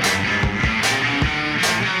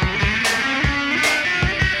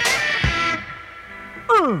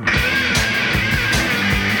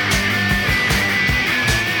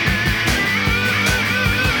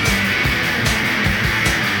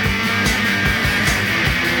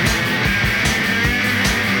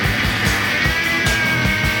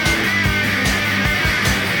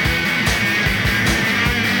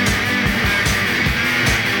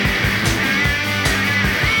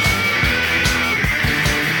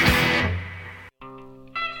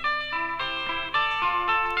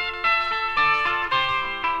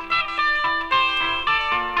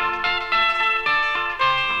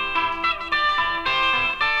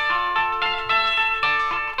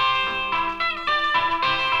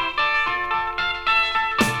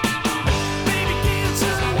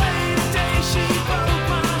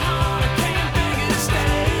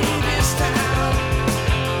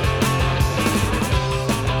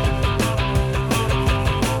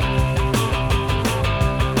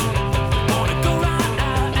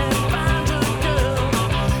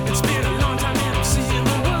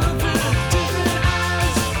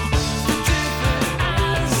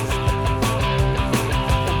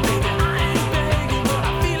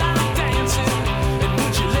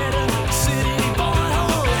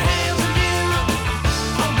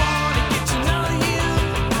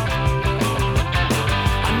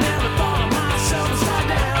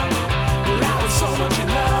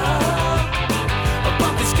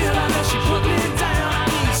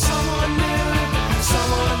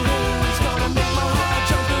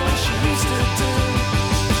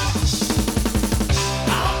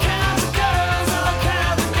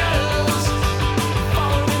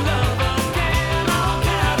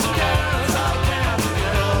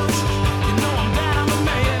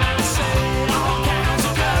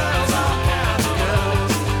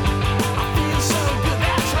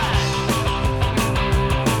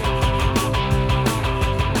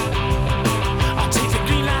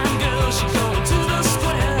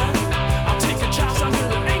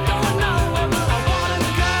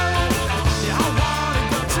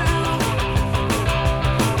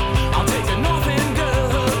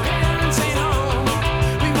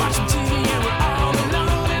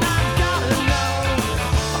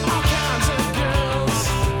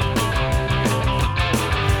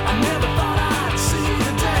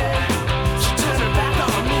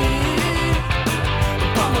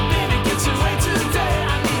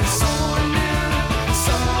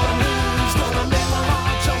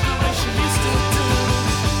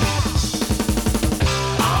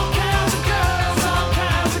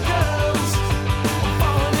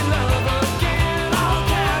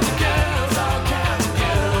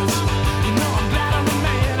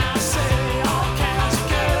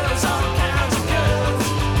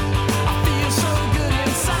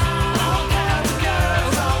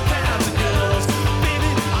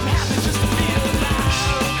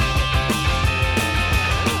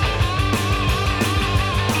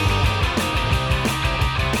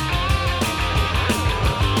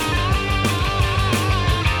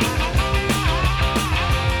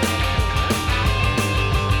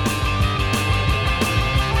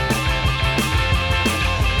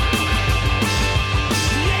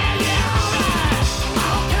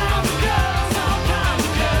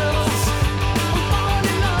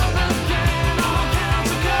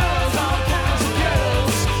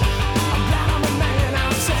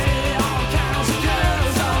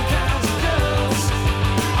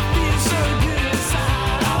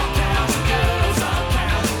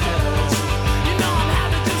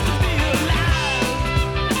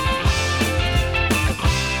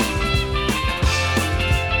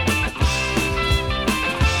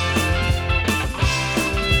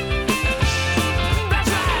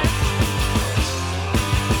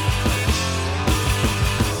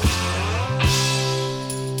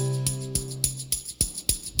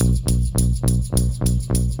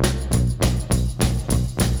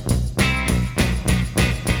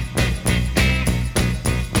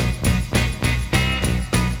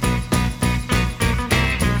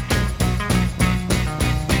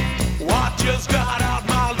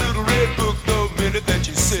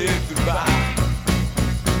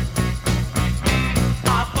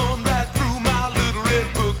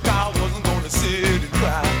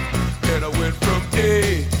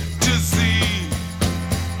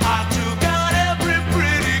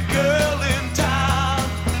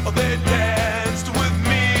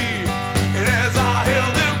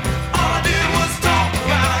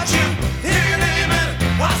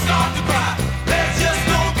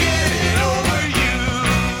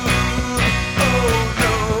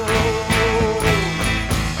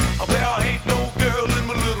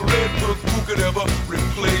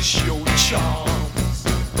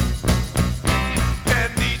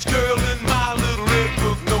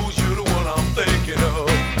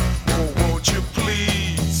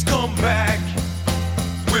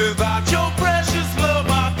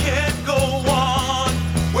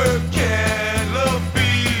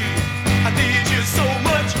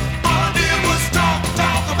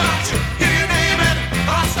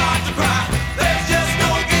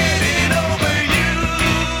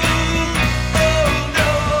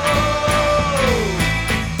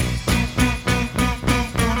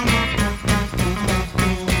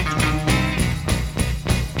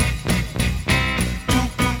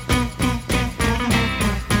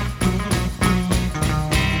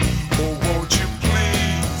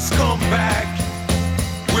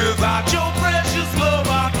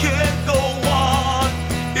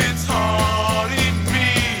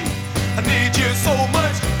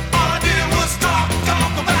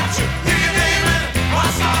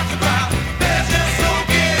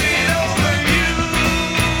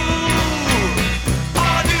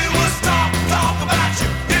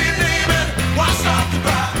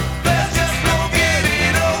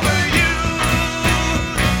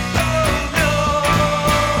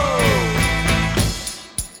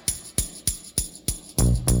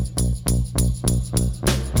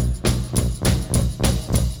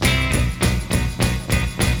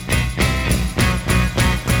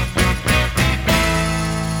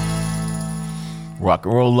 Rock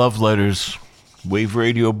and Roll Love Letters, Wave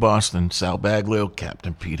Radio Boston, Sal Baglio,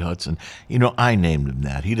 Captain Pete Hudson. You know, I named him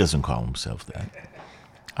that. He doesn't call himself that.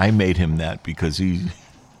 I made him that because he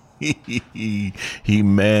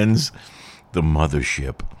mans the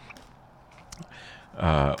mothership.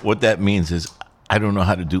 What that means is I don't know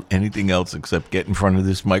how to do anything else except get in front of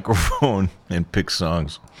this microphone and pick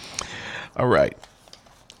songs. All right.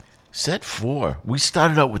 Set 4. We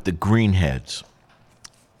started out with the Greenheads.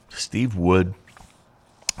 Steve Wood,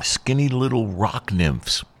 Skinny Little Rock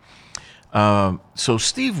Nymphs. So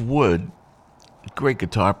Steve Wood, great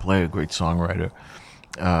guitar player, great songwriter.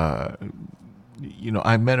 You know,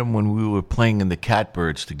 I met him when we were playing in the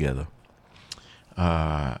Catbirds together.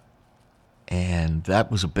 And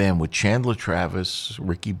that was a band with Chandler Travis,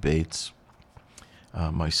 Ricky Bates,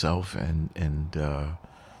 myself, and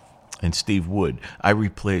Steve Wood. I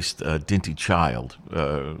replaced Dinty Child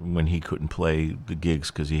when he couldn't play the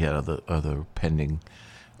gigs because he had other pending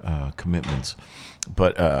commitments.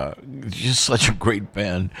 But just such a great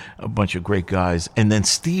band, a bunch of great guys. And then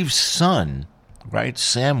Steve's son, right,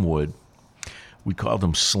 Sam Wood, we called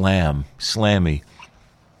him Slammy.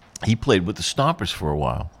 He played with the Stompers for a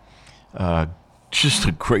while. Just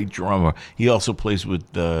a great drummer. He also plays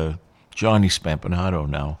with Johnny Spampanato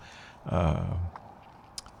now.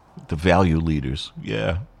 The Value Leaders,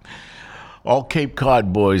 yeah. All Cape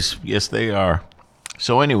Cod boys, yes they are.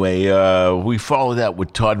 So anyway, we follow that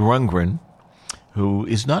with Todd Rundgren, who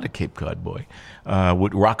is not a Cape Cod boy,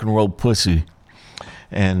 with Rock and Roll Pussy.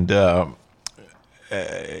 And, you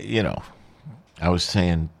know, I was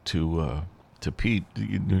saying to Pete,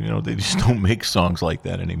 you know, they just don't make songs like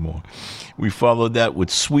that anymore. We followed that with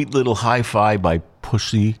Sweet Little Hi-Fi by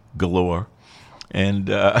Pussy Galore. And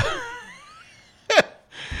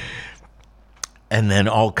and then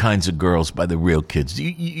All Kinds of Girls by the Real Kids.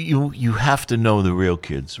 You have to know the Real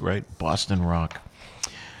Kids, right? Boston rock.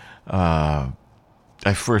 I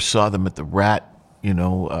first saw them at the Rat, you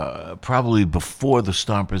know, probably before the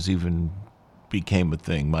Stompers even became a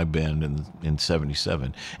thing, my band in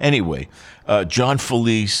 77. Anyway, John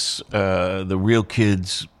Felice, the Real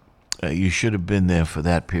Kids, you should have been there for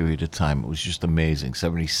that period of time. It was just amazing.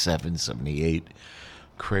 77, 78,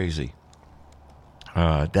 crazy.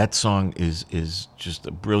 That song is just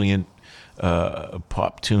a brilliant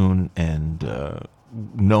pop tune and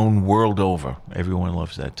known world over. Everyone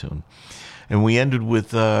loves that tune. And we ended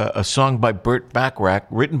with a song by Burt Bacharach,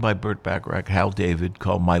 written by Burt Bacharach, Hal David,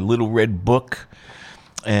 called My Little Red Book.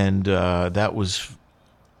 And that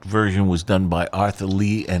version was done by Arthur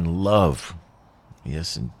Lee and Love.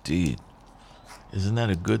 Yes, indeed. Isn't that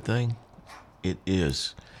a good thing? It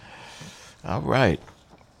is. All right.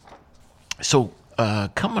 So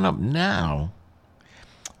coming up now,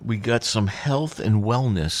 we got some health and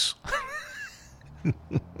wellness.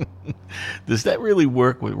 Does that really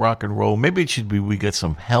work with rock and roll? Maybe it should be we got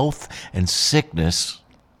some health and sickness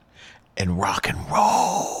and rock and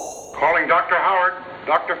roll. Calling Dr. Howard.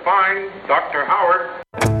 Dr. Fine. Dr. Howard.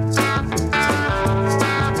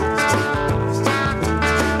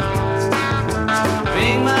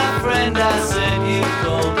 Being my friend, I said you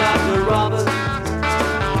call Dr. Robert.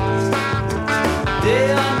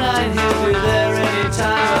 Day or night, he'll be there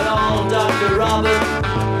anytime at all. Dr. Robert,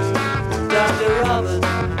 Dr. Robert.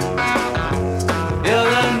 You're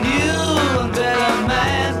a new and better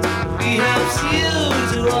man. He helps you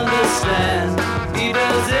to understand. He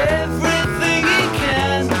does everything he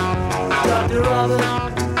can. Dr. Robert.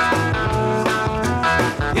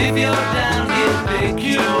 If you're down, he'll pick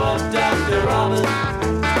you up. Dr. Robert.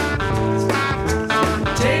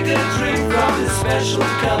 Take a drink from his special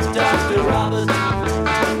cup. Dr. Robert.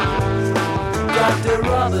 Dr.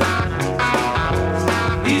 Robert.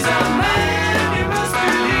 He's a man you must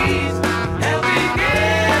believe, helping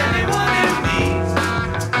anyone in need.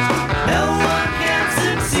 No one can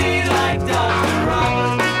succeed like Dr.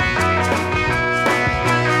 Robert.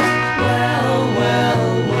 Well, well,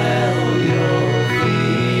 well, you're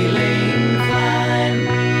feeling fine.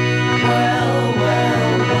 Well, well,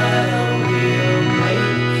 well, we'll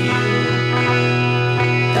make you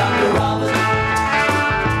Dr. Robert.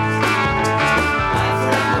 My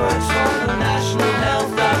friend works for the National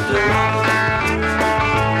Health. Dr. Robert.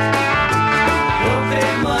 You'll pay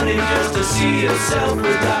money just to see yourself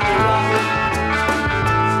with Dr. Robert.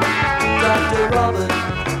 Dr. Robert.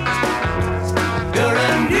 You're a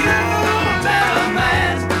new, better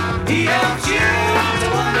man. He helps you to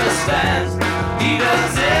understand. He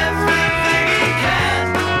does everything he can.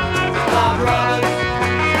 Bob Robert.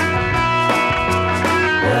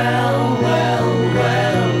 Well, well,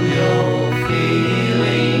 well, you're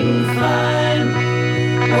feeling fine.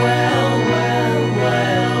 Well, well,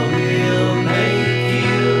 well, we'll make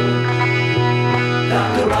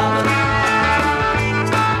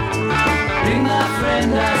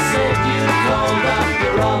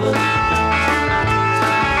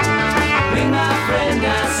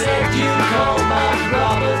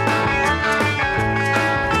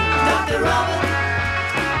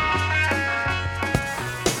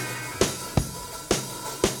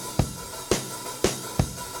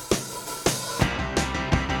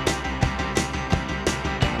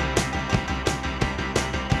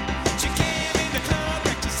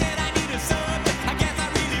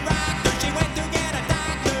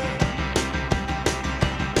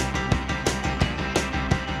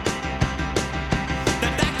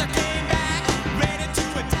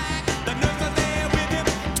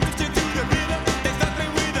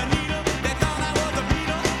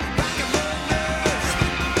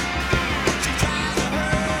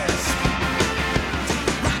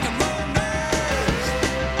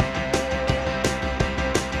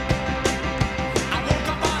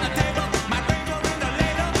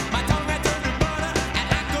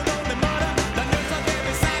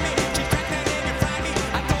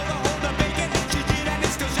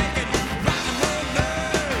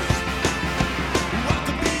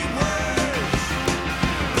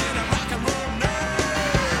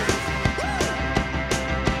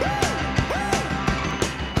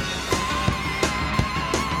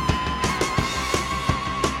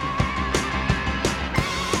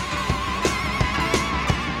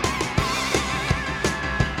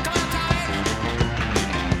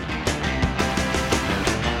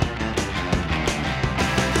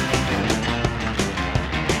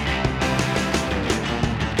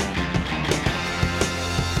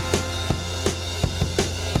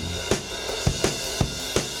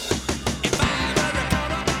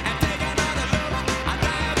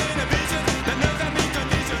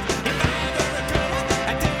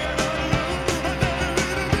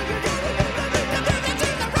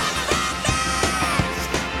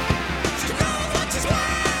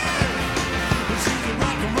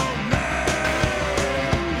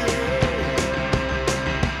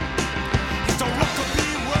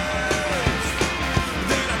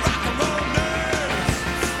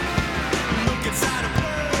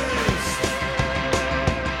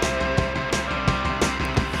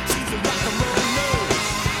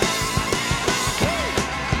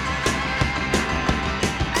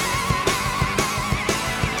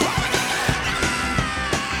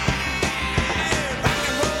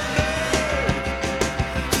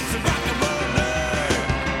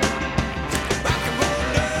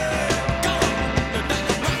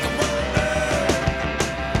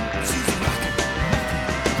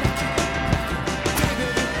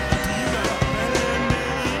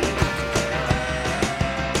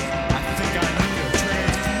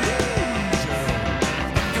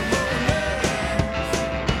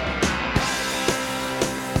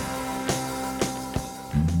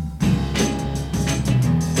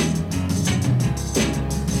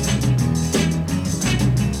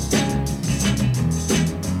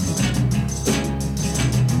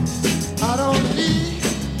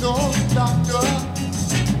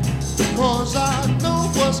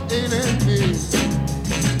ailing me.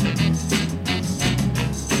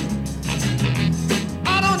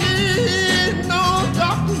 I don't need no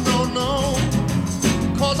doctor, no,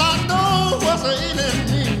 'cause I know what's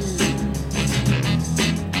ailing me.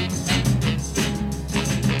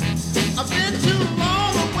 I've been too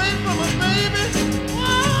long away from a baby.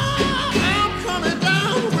 I'm coming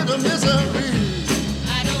down with a misery.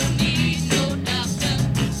 I don't need no doctor.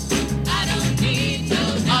 I don't need no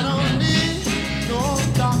doctor. I don't need no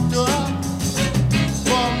doctor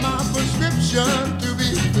for my prescription to be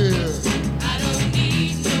filled. I don't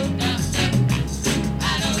need no doctor.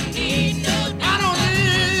 I don't need no doctor. I don't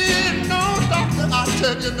need no doctor, I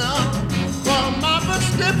tell you now, for my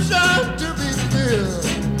prescription to be filled.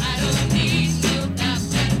 I don't need no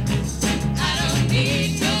doctor. I don't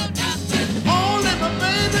need no doctor. Only my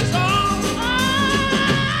baby's arms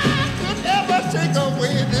could ever take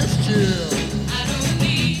away this chill. I don't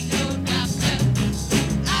need no doctor.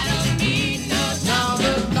 I don't need no Now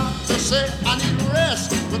doctor. the doctor said I need rest,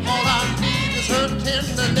 but all I need is her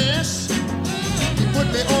tenderness. He put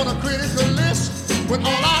me on a critical list, when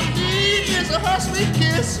all I need is a her sweet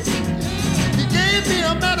kiss. He gave me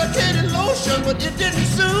a medicated lotion, but it didn't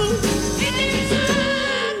soothe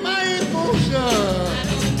my emotion. I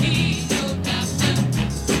don't need no doctor.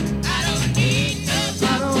 I don't need no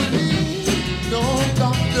I don't need no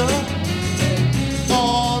doctor.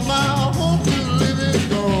 All my hope to live is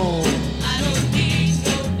gone. I don't need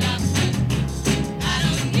no doctor. I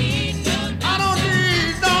don't need no I don't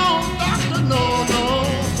need no doctor, no.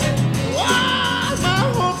 All my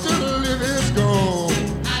hope to live is gone.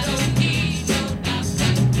 I don't need no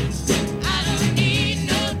doctor. I don't need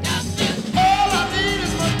no doctor. All I need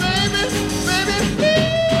is my baby,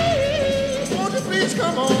 please, won't you please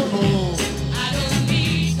come on home? I don't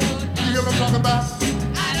need no You hear what I'm talking about?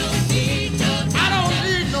 I don't need no I don't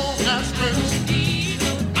need no aspirin.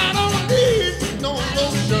 I don't need no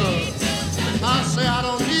lotion. I say I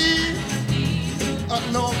don't need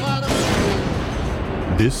no vitamin.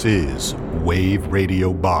 This is Wave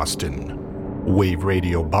Radio Boston.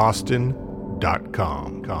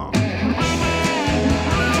 WaveRadioBoston.com.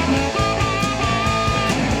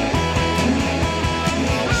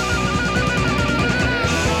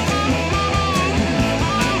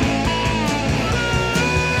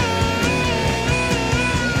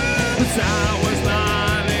 I was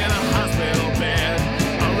lying in a hospital bed,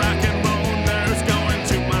 a rock and roll nurse going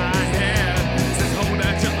to my head. Says, hold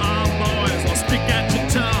out your arm, boys, or stick out your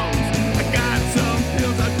tongues. I got some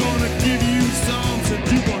pills, I'm gonna give you some. So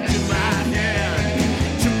you want to my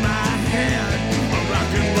head, to my head.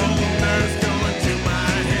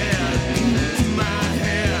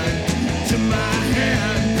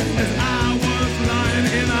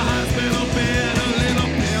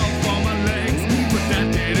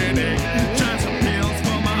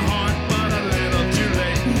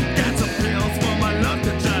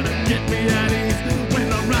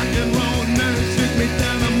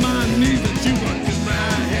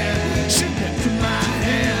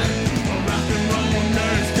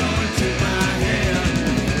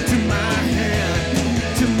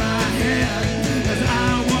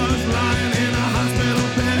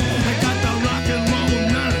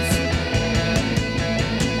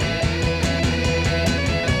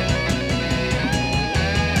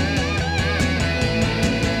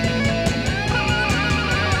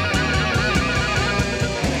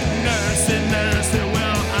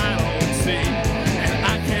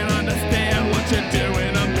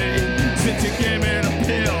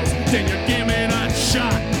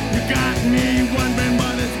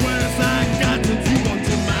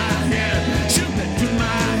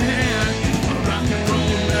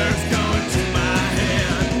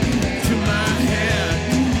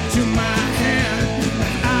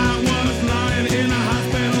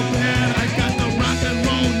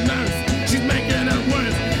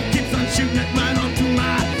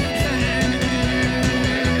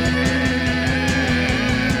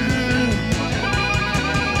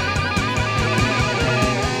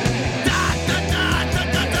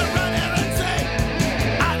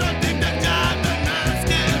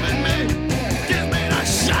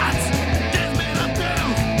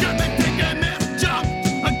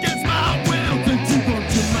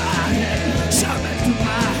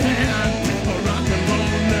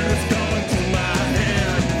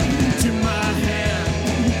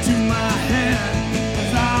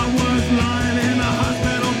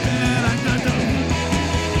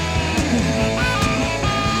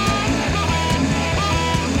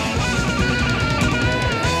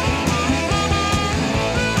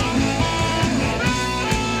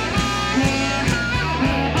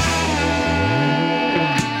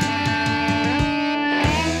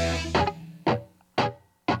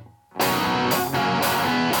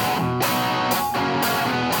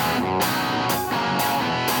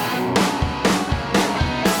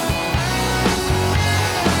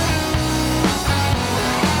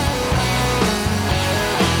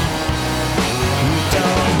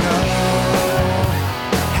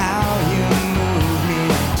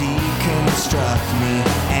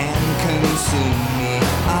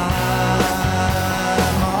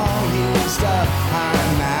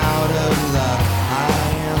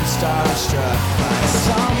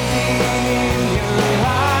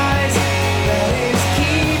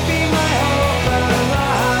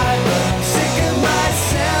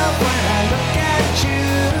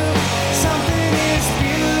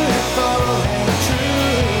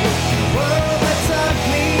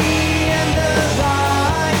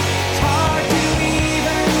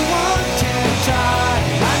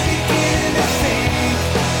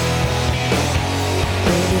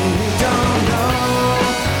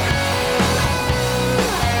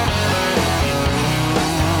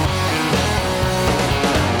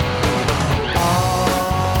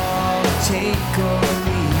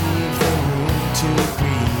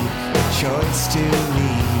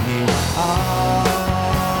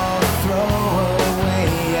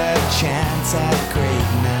 chance at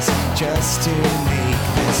greatness just to make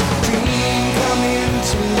this dream come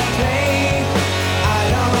into play. I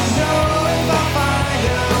don't know if I'll find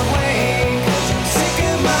a way, 'cause I'm sick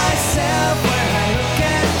of myself when I look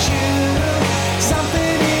at you.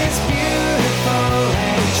 Something is beautiful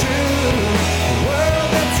and true. A world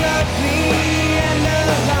that's ugly and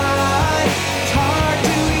alive. It's hard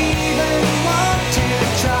to even want to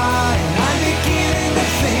try. And I'm beginning to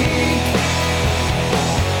think,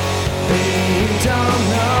 baby, you don't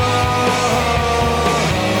know.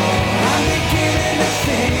 I'm beginning to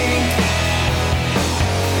think,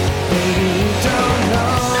 baby, you don't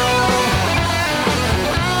know.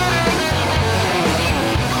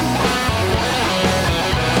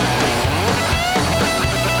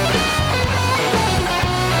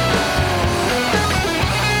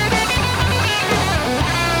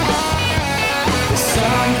 There's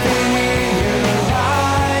something in your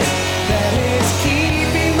eyes that is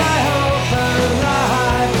keeping my hope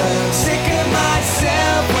alive. But I'm sick of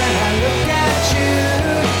myself when I look at you.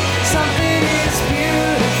 Something is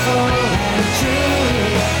beautiful and true.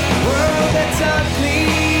 A world that's ugly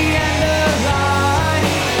and alive.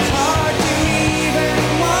 It's hard to even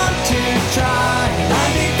want to try. And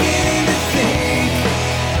I'm beginning to think,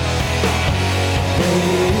 baby,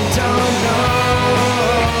 you don't know.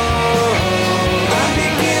 I'm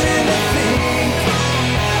beginning to think,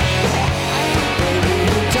 baby,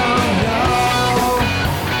 you don't know.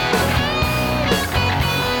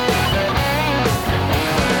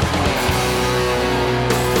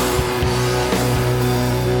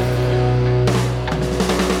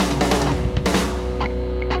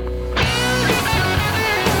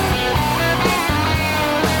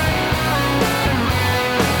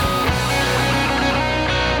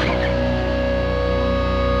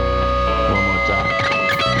 One more time.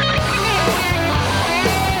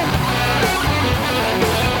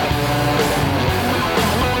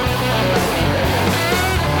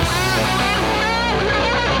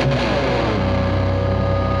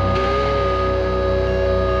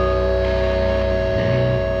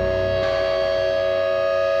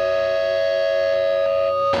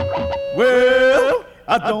 Well,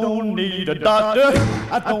 I don't need a doctor,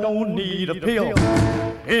 I don't need a pill.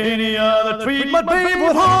 Any other treatment, babe,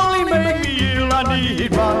 would hardly make me ill. I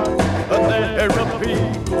need rock therapy.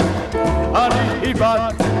 I need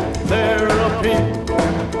rock therapy.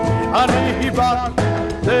 I need rock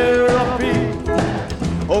therapy.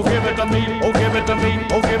 Oh, give it to me, oh, give it to me,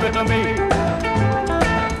 oh, give it to me.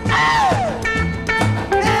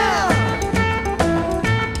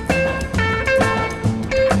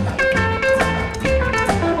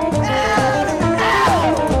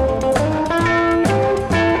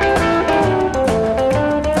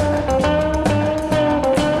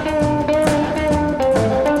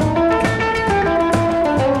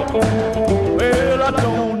 Well, I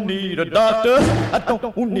don't need a doctor, I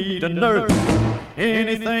don't need a nurse.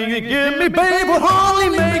 Anything they give me, babe, will hardly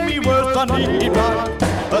make me worse. I need rock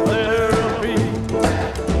therapy.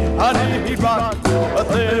 I need rock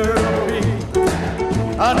therapy.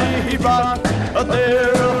 I need rock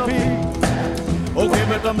therapy. Oh,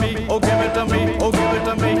 give it to me, oh, give it to me, oh, give it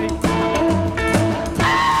to me.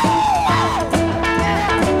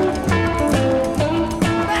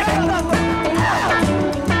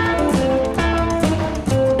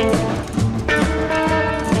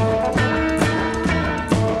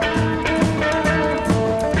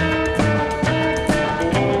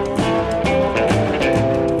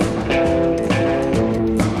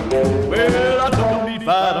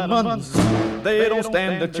 They don't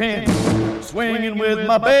stand a chance. Swinging with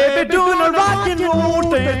my baby, doing a rock and roll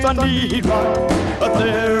dance. I need rock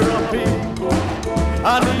therapy.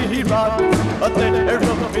 I need rock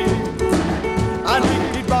therapy. I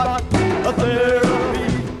need rock therapy.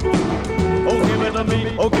 Oh, give it to me.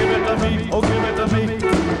 Oh, give it to me. Oh, give it to me.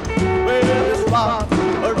 Well, it's rock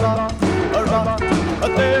therapy. Rock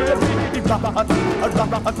therapy.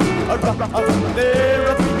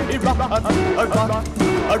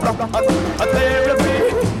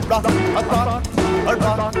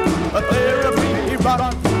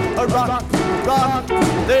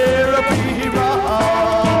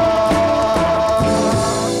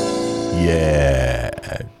 Yeah,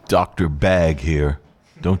 Dr. Bag here.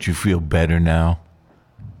 Don't you feel better now?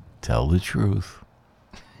 Tell the truth.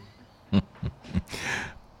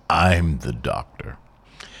 I'm the doctor.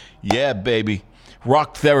 Yeah, baby.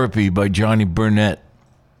 Rock Therapy by Johnny Burnett.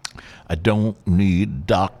 I don't need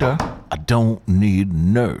doctor. I don't need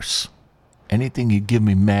nurse. Anything you give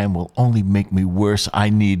me, man, will only make me worse. I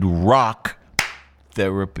need rock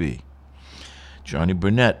therapy. Johnny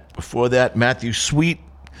Burnett. Before that, Matthew Sweet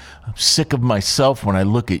I'm sick of myself when I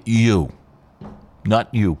look at you.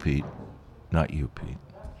 Not you, Pete. Not you, Pete.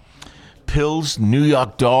 Pills, New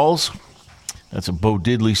York Dolls. That's a Bo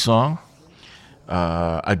Diddley song.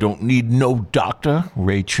 I Don't Need No Doctor,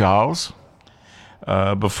 Ray Charles.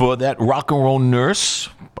 Before that, Rock and Roll Nurse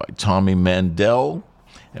by Tommy Mandel.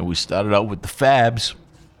 And we started out with the Fabs,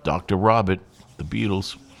 Dr. Robert, the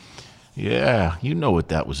Beatles. Yeah, you know what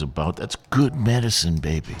that was about. That's good medicine,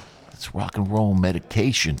 baby. It's rock and roll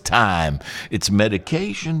medication time. It's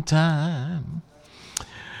medication time.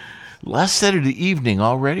 Last Saturday evening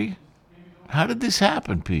already? How did this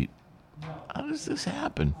happen, Pete? How does this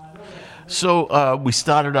happen? So we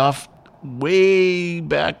started off way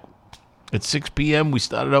back at 6 p.m. We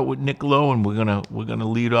started out with Nick Lowe, and we're gonna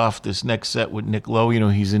lead off this next set with Nick Lowe. You know,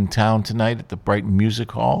 he's in town tonight at the Brighton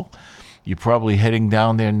Music Hall. You're probably heading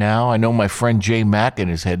down there now. I know my friend Jay Mackin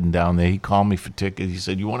is heading down there. He called me for tickets. He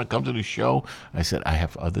said, "You want to come to the show?" I said, "I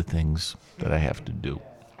have other things that I have to do."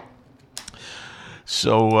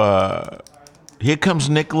 So here comes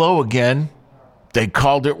Nick Lowe again. They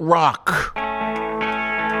called it rock.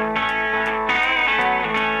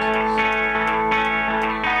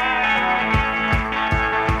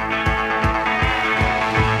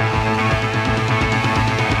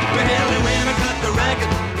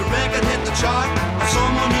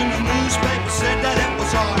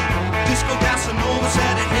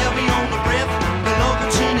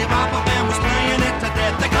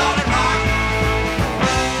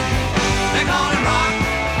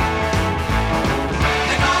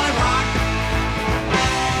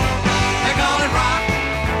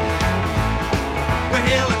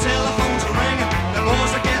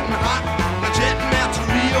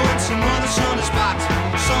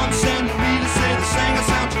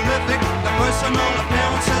 Personal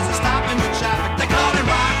appearances are stopping the traffic. They call it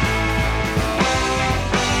rock.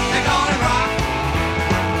 They call it rock.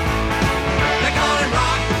 They call it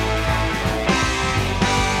rock.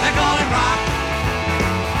 They call it rock.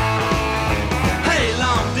 Hey,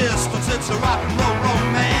 long distance, it's a rock and roll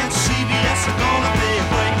romance. CBS are gonna be a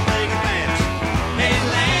big advance. Hey,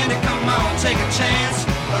 Landy, come on, take a chance.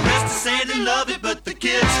 The rest say they love it, but the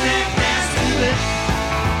kids can't dance to it.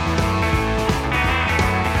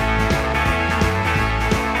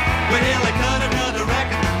 Well, they cut another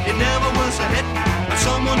record, it never was a hit. And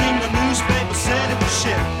someone in the newspaper said it was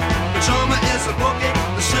shit. The drummer is a bookie,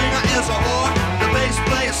 the singer is a whore. The bass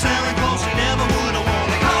player selling clothes he never would have worn.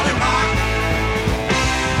 They call it rock.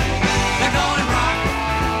 They call it rock.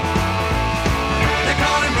 They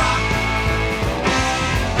call it rock.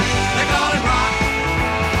 They call it rock.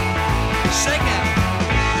 Shake it.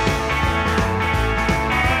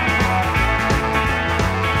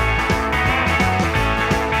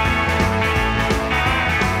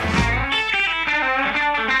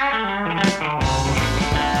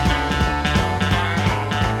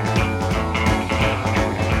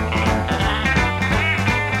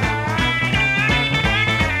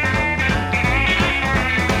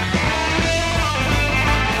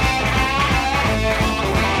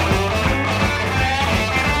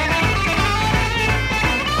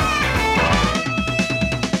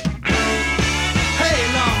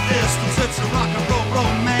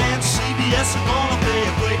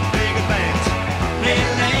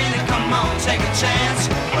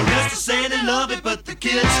 Love it, but the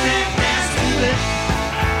kids can't dance to it.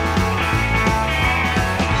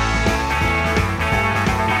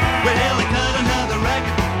 Well, they cut another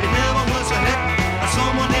record, it never was a hit.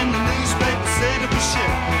 Someone in the newspaper said it was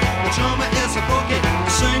shit. The drummer is a bookie, the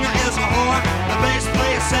singer is a whore. The bass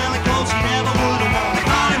player selling clothes he never would have worn. They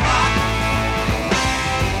call it rock.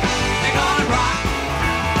 They call it rock.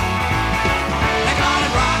 They call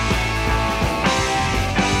it rock.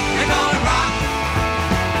 They call it rock.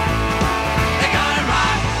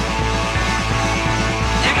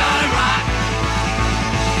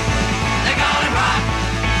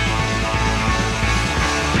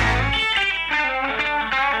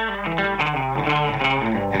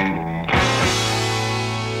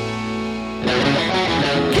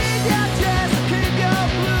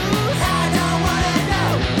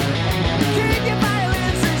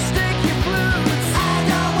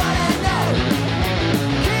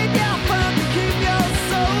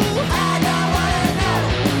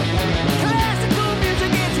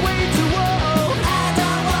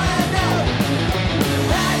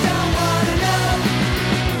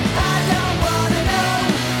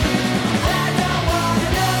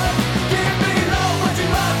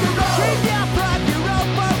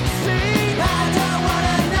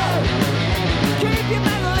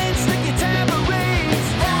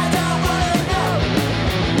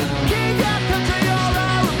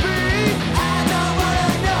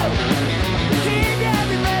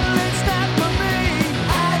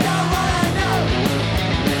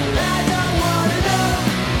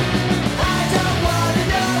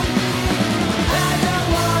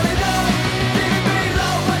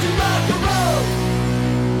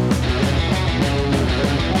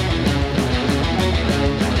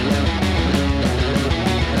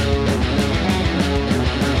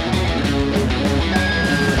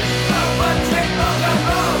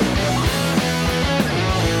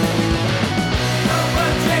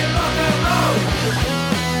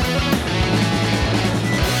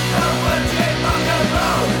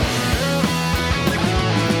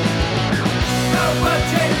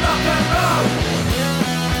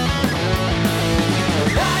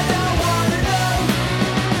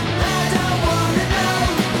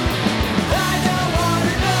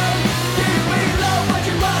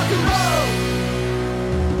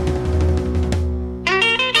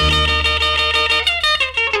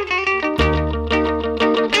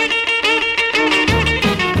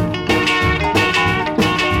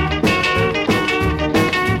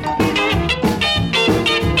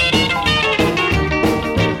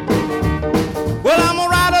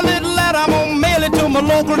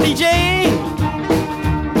 local DJ.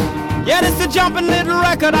 Yeah, this is a jumping little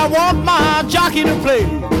record I want my jockey to play.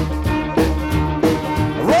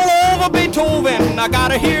 Roll over Beethoven, I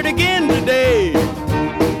gotta hear it again today.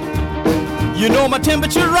 You know my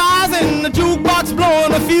temperature rising, the jukebox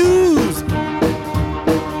blowing a fuse.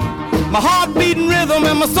 My heart beating rhythm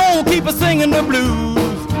and my soul keep a singing the blues.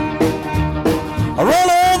 I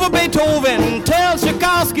roll over Beethoven, tell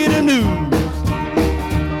Tchaikovsky the news.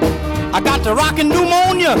 I got the rockin'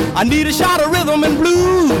 pneumonia, I need a shot of rhythm and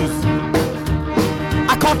blues.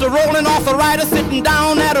 I caught the rolling arthritis sitting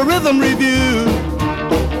down at a rhythm review.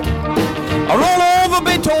 I roll over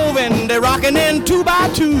Beethoven, they're rockin' in 2 by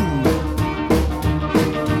 2.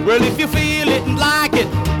 Well, if you feel it and like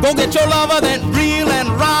it, go get your lover, then reel and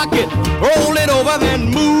rock it. Roll it over,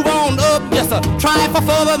 then move on up. Just a try for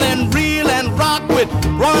further, then reel and rock with.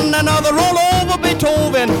 Run another roll over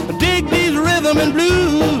Beethoven. Dig these rhythm and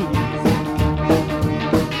blues.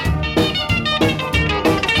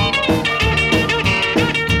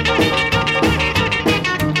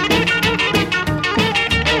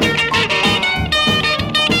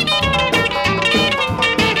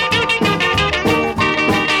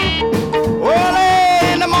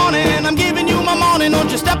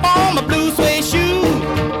 Don't you step on my blue suede shoe.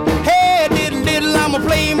 Hey, diddle diddle, I'ma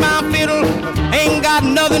play my fiddle. Ain't got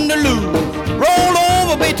nothing to lose. Roll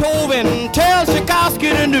over Beethoven, tell Tchaikovsky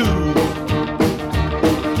the news.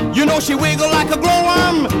 You know she wiggle like a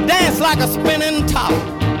glowworm, dance like a spinning top.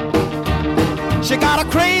 She got a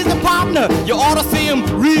crazy partner, you ought to see him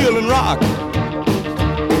reel and rock.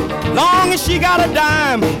 Long as she got a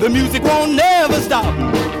dime, the music won't never stop.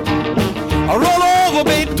 I roll over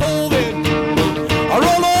Beethoven, I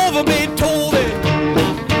roll over Beethoven,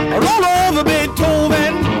 I roll over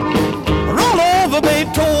Beethoven, I roll over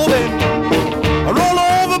Beethoven, I roll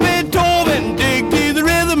over Beethoven, dig to the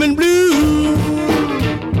rhythm and blues.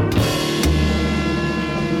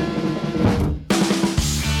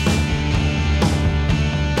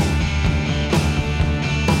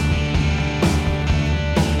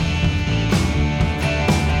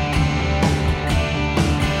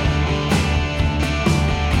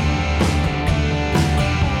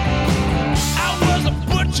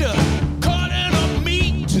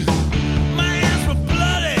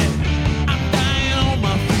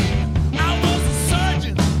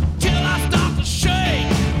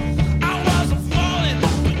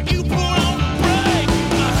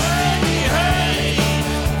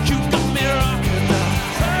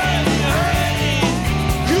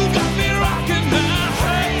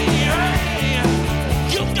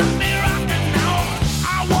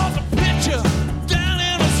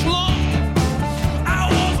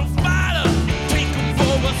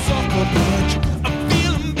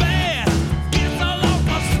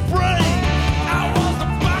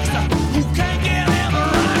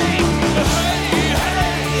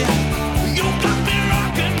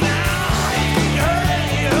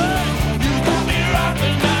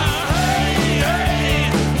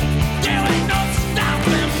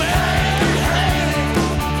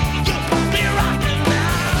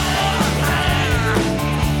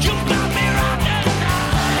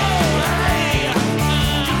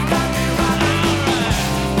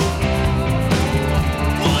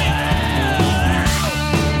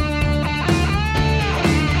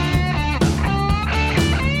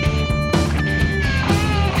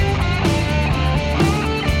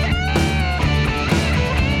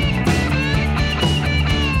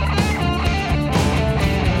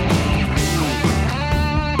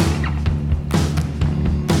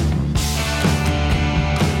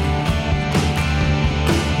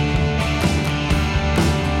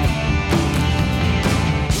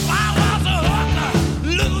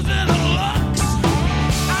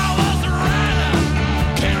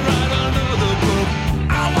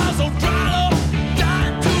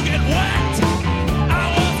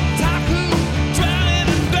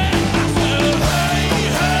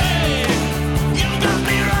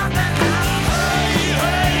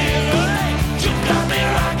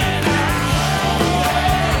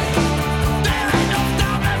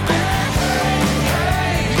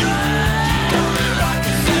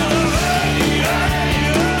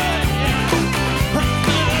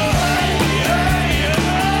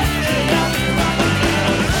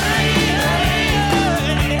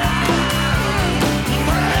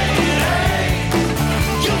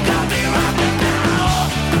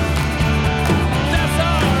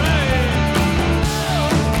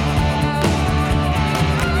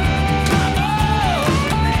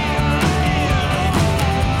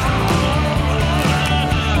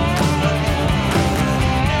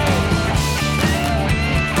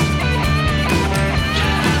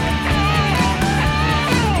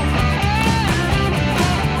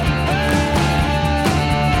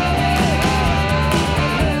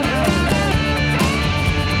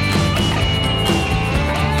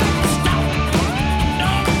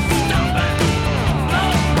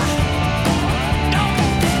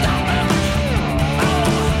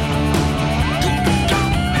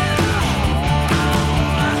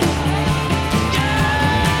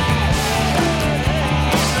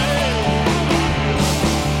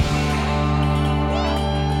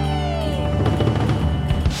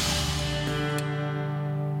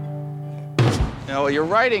 your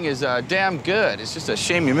writing is damn good. It's just a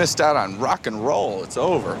shame you missed out on rock and roll. It's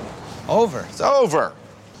over. Over? It's over.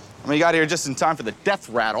 I mean, you got here just in time for the death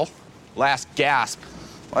rattle. Last gasp.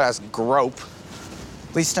 Last grope.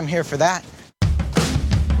 At least I'm here for that.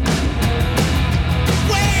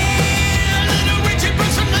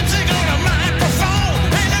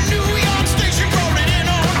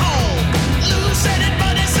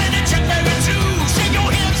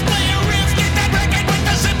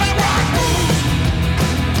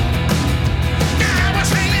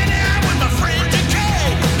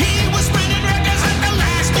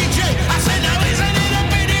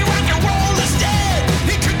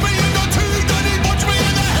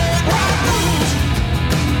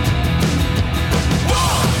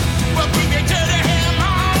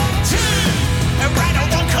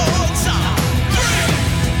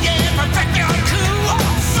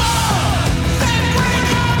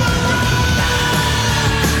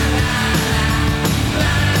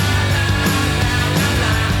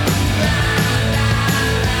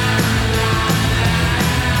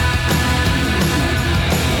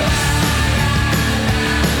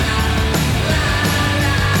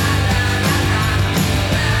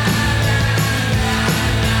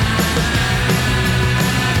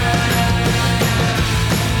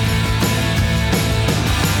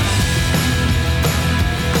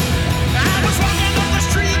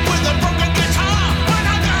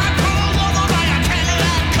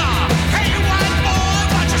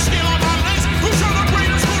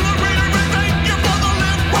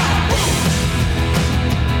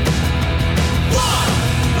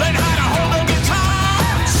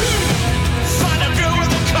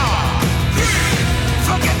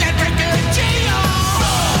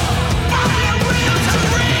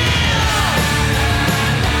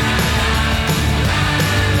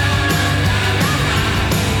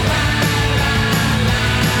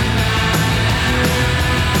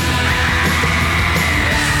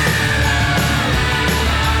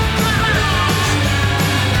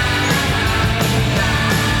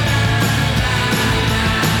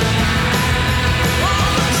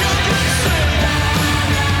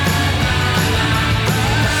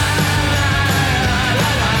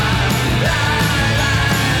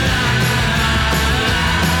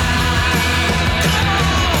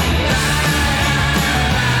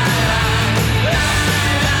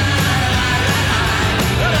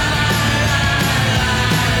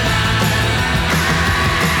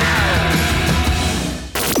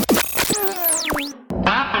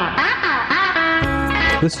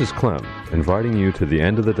 This is Clem, inviting you to the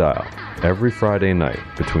end of the dial every Friday night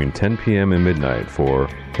between 10 p.m. and midnight for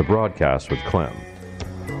The Broadcast with Clem,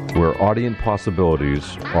 where audience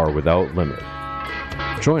possibilities are without limit.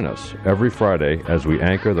 Join us every Friday as we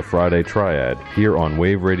anchor the Friday Triad here on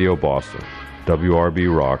Wave Radio Boston,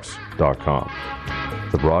 WRBRocks.com.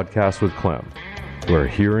 The Broadcast with Clem, where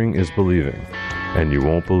hearing is believing, and you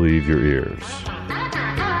won't believe your ears.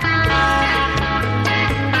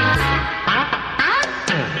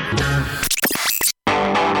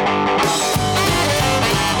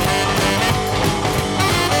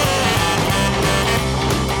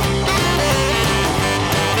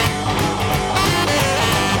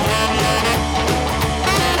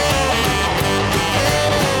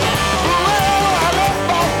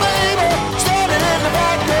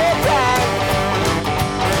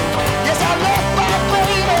 Yes, I left my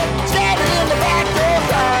baby standing in the back.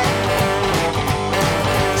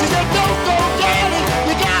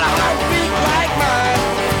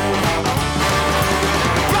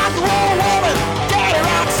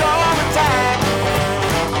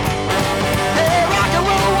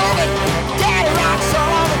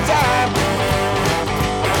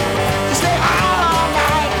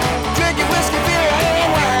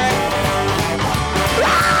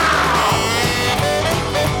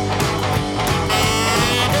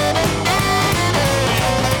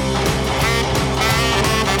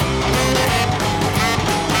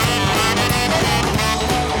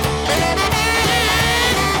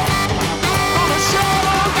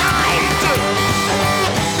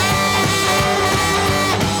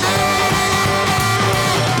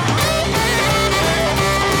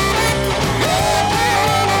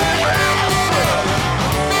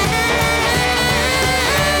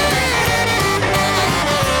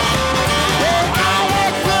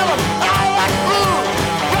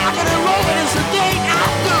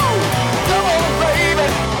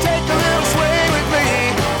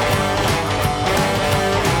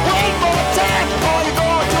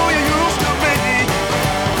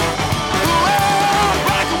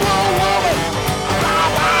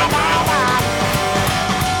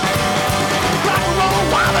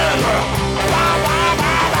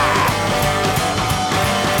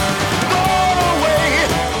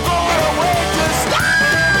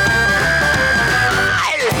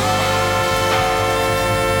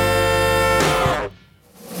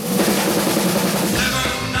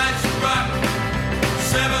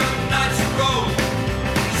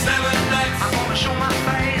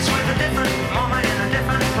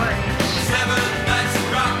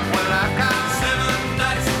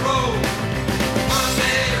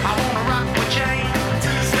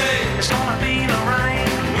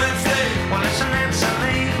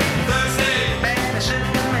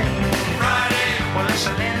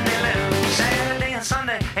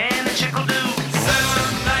 a chick will do. 7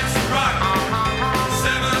 nights to rock.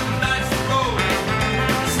 7 nights to roll.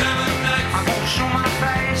 7 nights. I'm gonna show my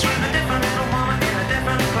face with a different little woman in a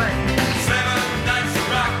different place. 7 nights to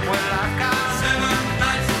rock. Well, I've got 7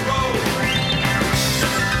 nights to roll.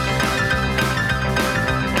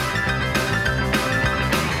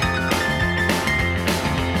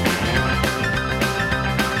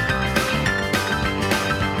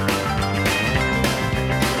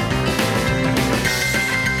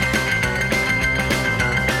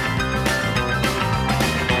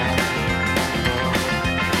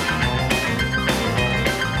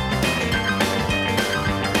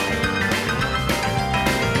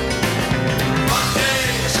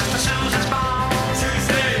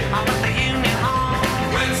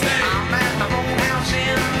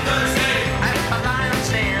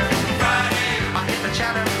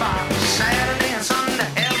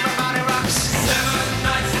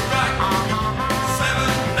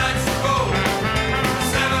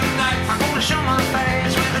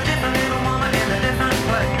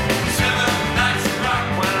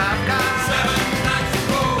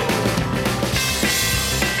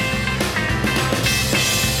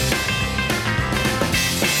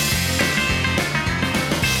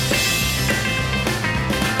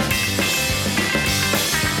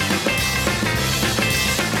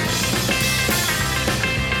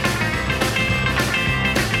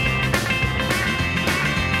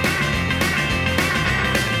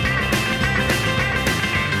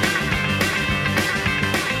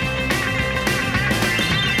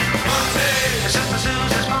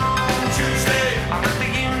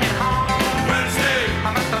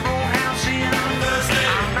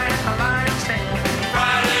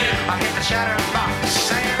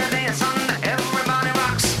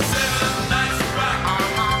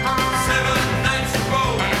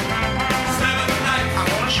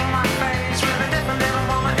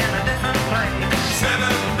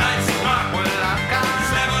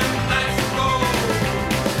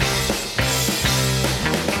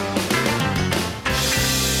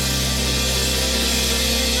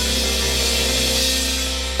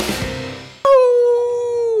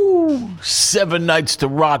 Seven Nights to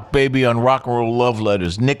Rock, baby, on Rock and Roll Love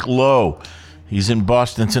Letters. Nick Lowe. He's in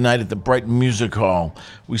Boston tonight at the Brighton Music Hall.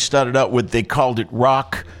 We started out with They Called It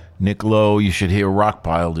Rock. Nick Lowe, you should hear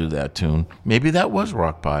Rockpile do that tune. Maybe that was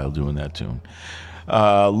Rockpile doing that tune.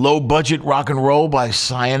 Low Budget Rock and Roll by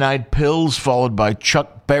Cyanide Pills, followed by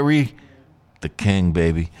Chuck Berry, the king,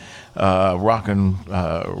 baby. Rock and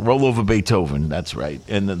Roll Over Beethoven, that's right.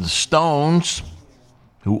 And then the Stones,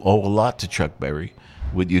 who owe a lot to Chuck Berry,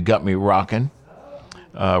 with You Got Me Rockin'.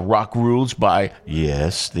 Rock Rules by,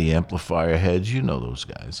 yes, the Amplifier Heads, you know those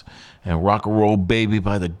guys. And Rock and Roll Baby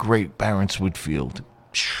by the great Barrence Whitfield.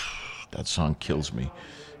 That song kills me.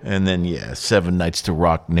 And then, yeah, 7 Nights to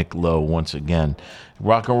Rock, Nick Lowe once again.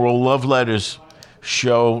 Rock and Roll Love Letters,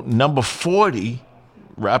 show number 40,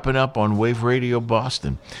 wrapping up on Wave Radio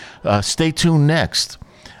Boston. Stay tuned next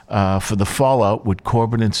for The Fallout with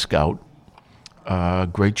Corbin and Scout.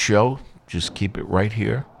 Great show. Just keep it right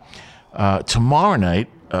here. Tomorrow night,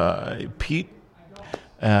 Pete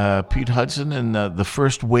Hudson and the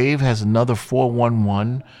First Wave has another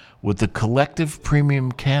 411 with the Collective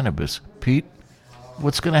Premium Cannabis. Pete,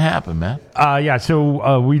 what's going to happen, man?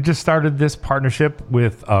 So we just started this partnership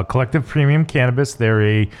with Collective Premium Cannabis. They're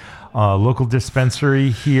a local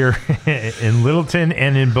dispensary here in Littleton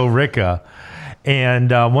and in Billerica.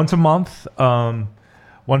 And once a month,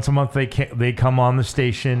 they come on the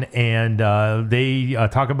station and they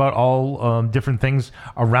talk about all different things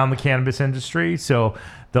around the cannabis industry. So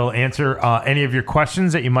they'll answer any of your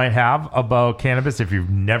questions that you might have about cannabis if you've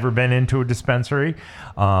never been into a dispensary.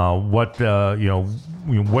 What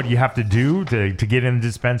you have to do to get in the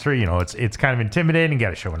dispensary. It's kind of intimidating. You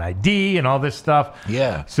got to show an ID and all this stuff.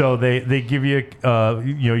 Yeah. So they give you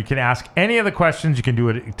you can ask any of the questions. You can do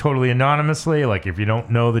it totally anonymously. Like if you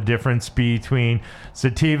don't know the difference between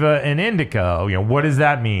sativa and indica, what does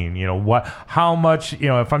that mean? How much,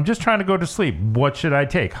 if I'm just trying to go to sleep, what should I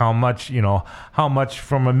take? How much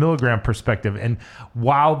from a milligram perspective? And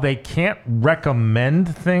while they can't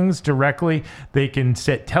recommend things directly, they can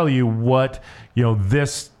tell you what,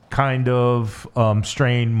 this kind of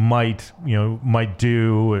strain might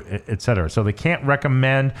do, et cetera. So they can't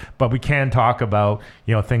recommend, but we can talk about,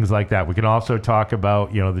 things like that. We can also talk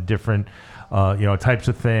about, the different, types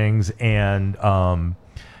of things and,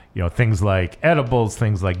 things like edibles,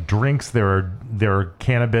 things like drinks. There are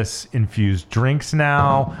cannabis infused drinks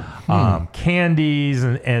now, candies,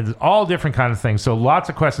 and all different kind of things. So lots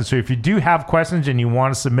of questions. So if you do have questions and you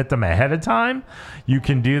want to submit them ahead of time, you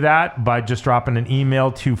can do that by just dropping an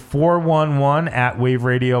email to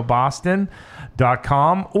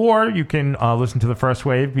 411@waveradioboston.com, or you can listen to the first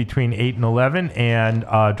wave between 8 and 11 and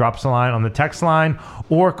drop us a line on the text line,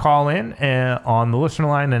 or call in on the listener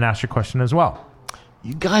line and ask your question as well.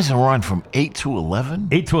 You guys are on from 8 to 11?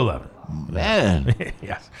 8 to 11. Man.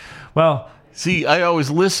 Yes. Well, see, I always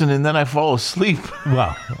listen and then I fall asleep.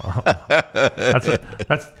 Well, that's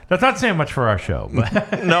not saying much for our show.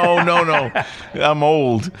 But No. I'm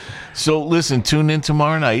old. So listen, tune in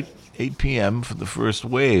tomorrow night, 8 p.m. for the first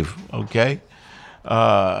wave, okay?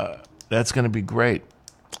 That's going to be great,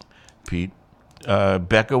 Pete.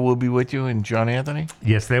 Becca will be with you and John Anthony?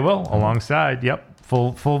 Yes, they will, alongside. Yep.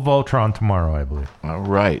 Full Voltron tomorrow, I believe. All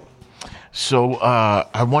right. So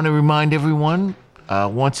I want to remind everyone,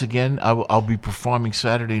 once again, I'll be performing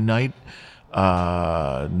Saturday night,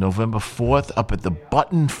 November 4th, up at the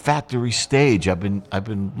Button Factory stage. I've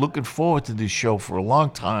been looking forward to this show for a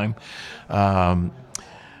long time,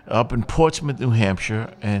 up in Portsmouth, New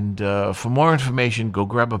Hampshire. And for more information, go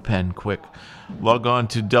grab a pen quick. Log on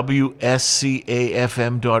to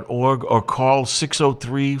WSCAFM.org or call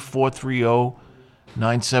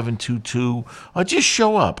 603-430-9722, or just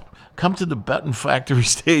show up. Come to the Button Factory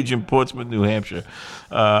stage in Portsmouth, New Hampshire.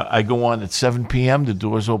 I go on at 7 p.m. The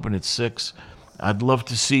doors open at 6. I'd love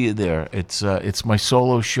to see you there. It's my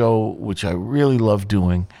solo show, which I really love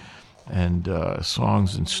doing, and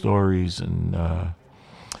songs and stories, and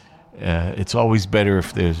it's always better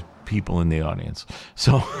if there's people in the audience.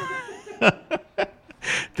 So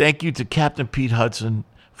thank you to Captain Pete Hudson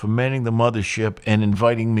for manning the mothership and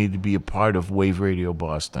inviting me to be a part of Wave Radio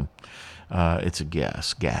Boston. It's a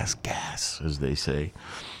gas, as they say.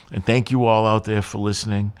 And thank you all out there for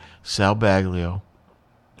listening. Sal Baglio.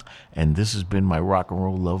 And this has been my rock and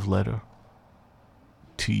roll love letter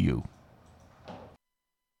to you.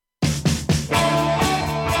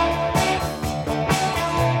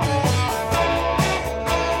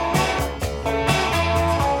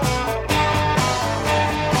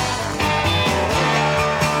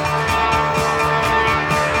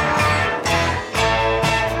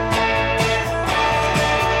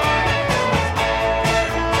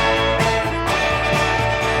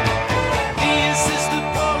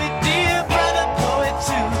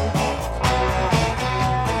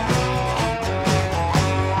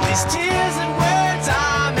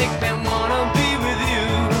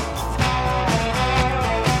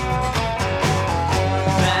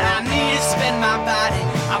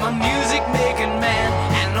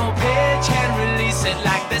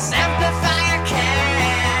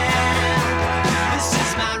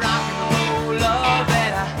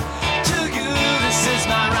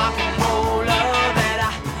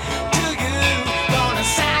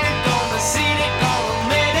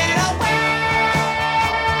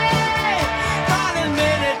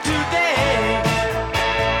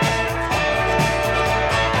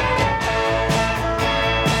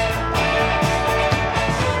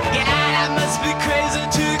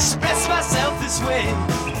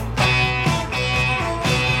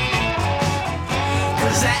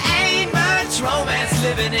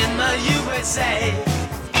 living in the USA.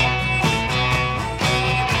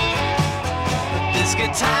 But this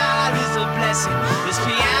guitar is a blessing, this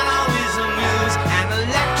piano is a muse, and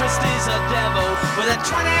electricity's a devil with a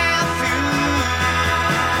 20-amp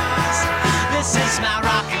fuse. This is my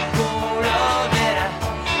rock and